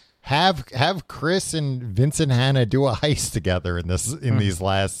 Yeah. Have Chris and Vincent Hanna do a heist together in these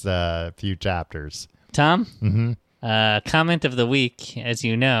last few chapters. Tom, Mm-hmm. Comment of the week, as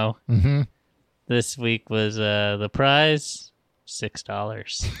you know, mm-hmm. This week was the prize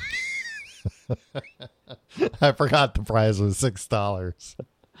 $6. I forgot the prize was $6.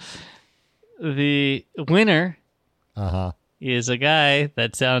 The winner is a guy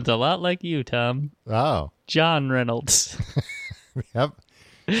that sounds a lot like you, Tom. Oh, John Reynolds. Yep.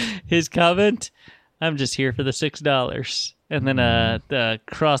 His comment, I'm just here for the $6. And then the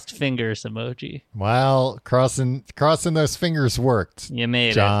crossed fingers emoji. Well, crossing those fingers worked. You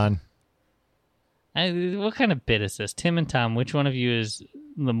made John. it. What kind of bit is this? Tim and Tom, which one of you is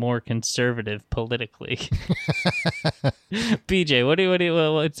the more conservative politically? BJ, what do you,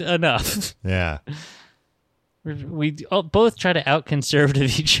 well, it's enough. Yeah. We both try to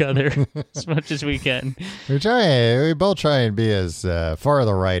out-conservative each other as much as we can. We both try and be as far to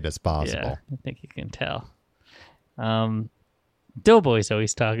the right as possible. Yeah, I think you can tell. Doughboys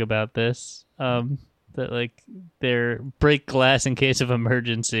always talk about this. That like their break glass in case of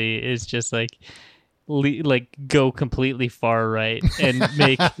emergency is just like go completely far right and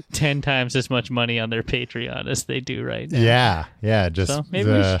make 10 times as much money on their Patreon as they do right now. Yeah. Just so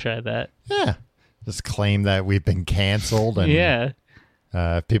maybe we should try that. Yeah. Just claim that we've been canceled, and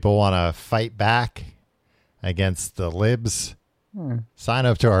if people want to fight back against the libs, sign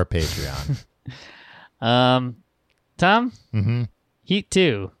up to our Patreon. Tom, mm-hmm. Heat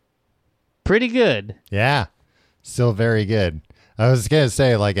 2, pretty good. Yeah, still very good. I was gonna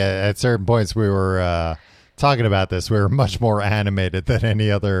say, like at certain points we were talking about this, we were much more animated than any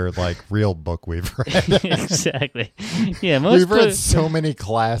other like real book we've read. Exactly. Yeah, we've read so many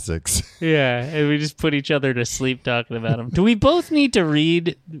classics. Yeah, and we just put each other to sleep talking about them. Do we both need to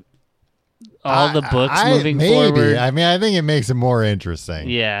read all the books moving forward? I mean, I think it makes it more interesting.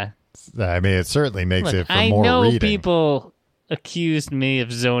 Yeah. I mean, it certainly makes it for more reading. I know people accused me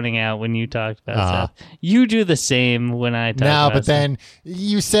of zoning out when you talked about stuff. You do the same when I talk about but stuff. then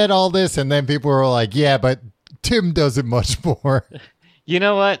you said all this, and then people were like, yeah, but Tim does it much more. You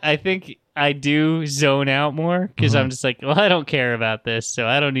know what? I think I do zone out more because I'm just like, well, I don't care about this, so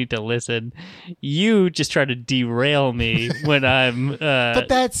I don't need to listen. You just try to derail me when I'm... but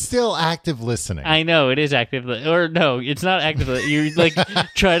that's still active listening. I know, it is active. Or no, it's not active. You like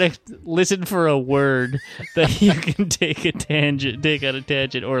try to listen for a word that you can take on a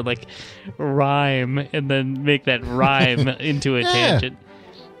tangent, or like rhyme and then make that rhyme into a tangent.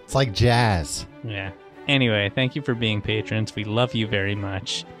 It's like jazz. Yeah. Anyway, thank you for being patrons. We love you very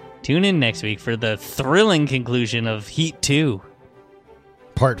much. Tune in next week for the thrilling conclusion of Heat 2.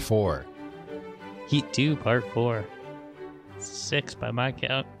 Part 4. Heat 2, Part 4. 6 by my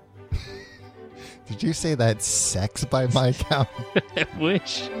count. Did you say that sex by my count? I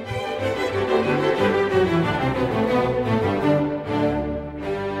wish.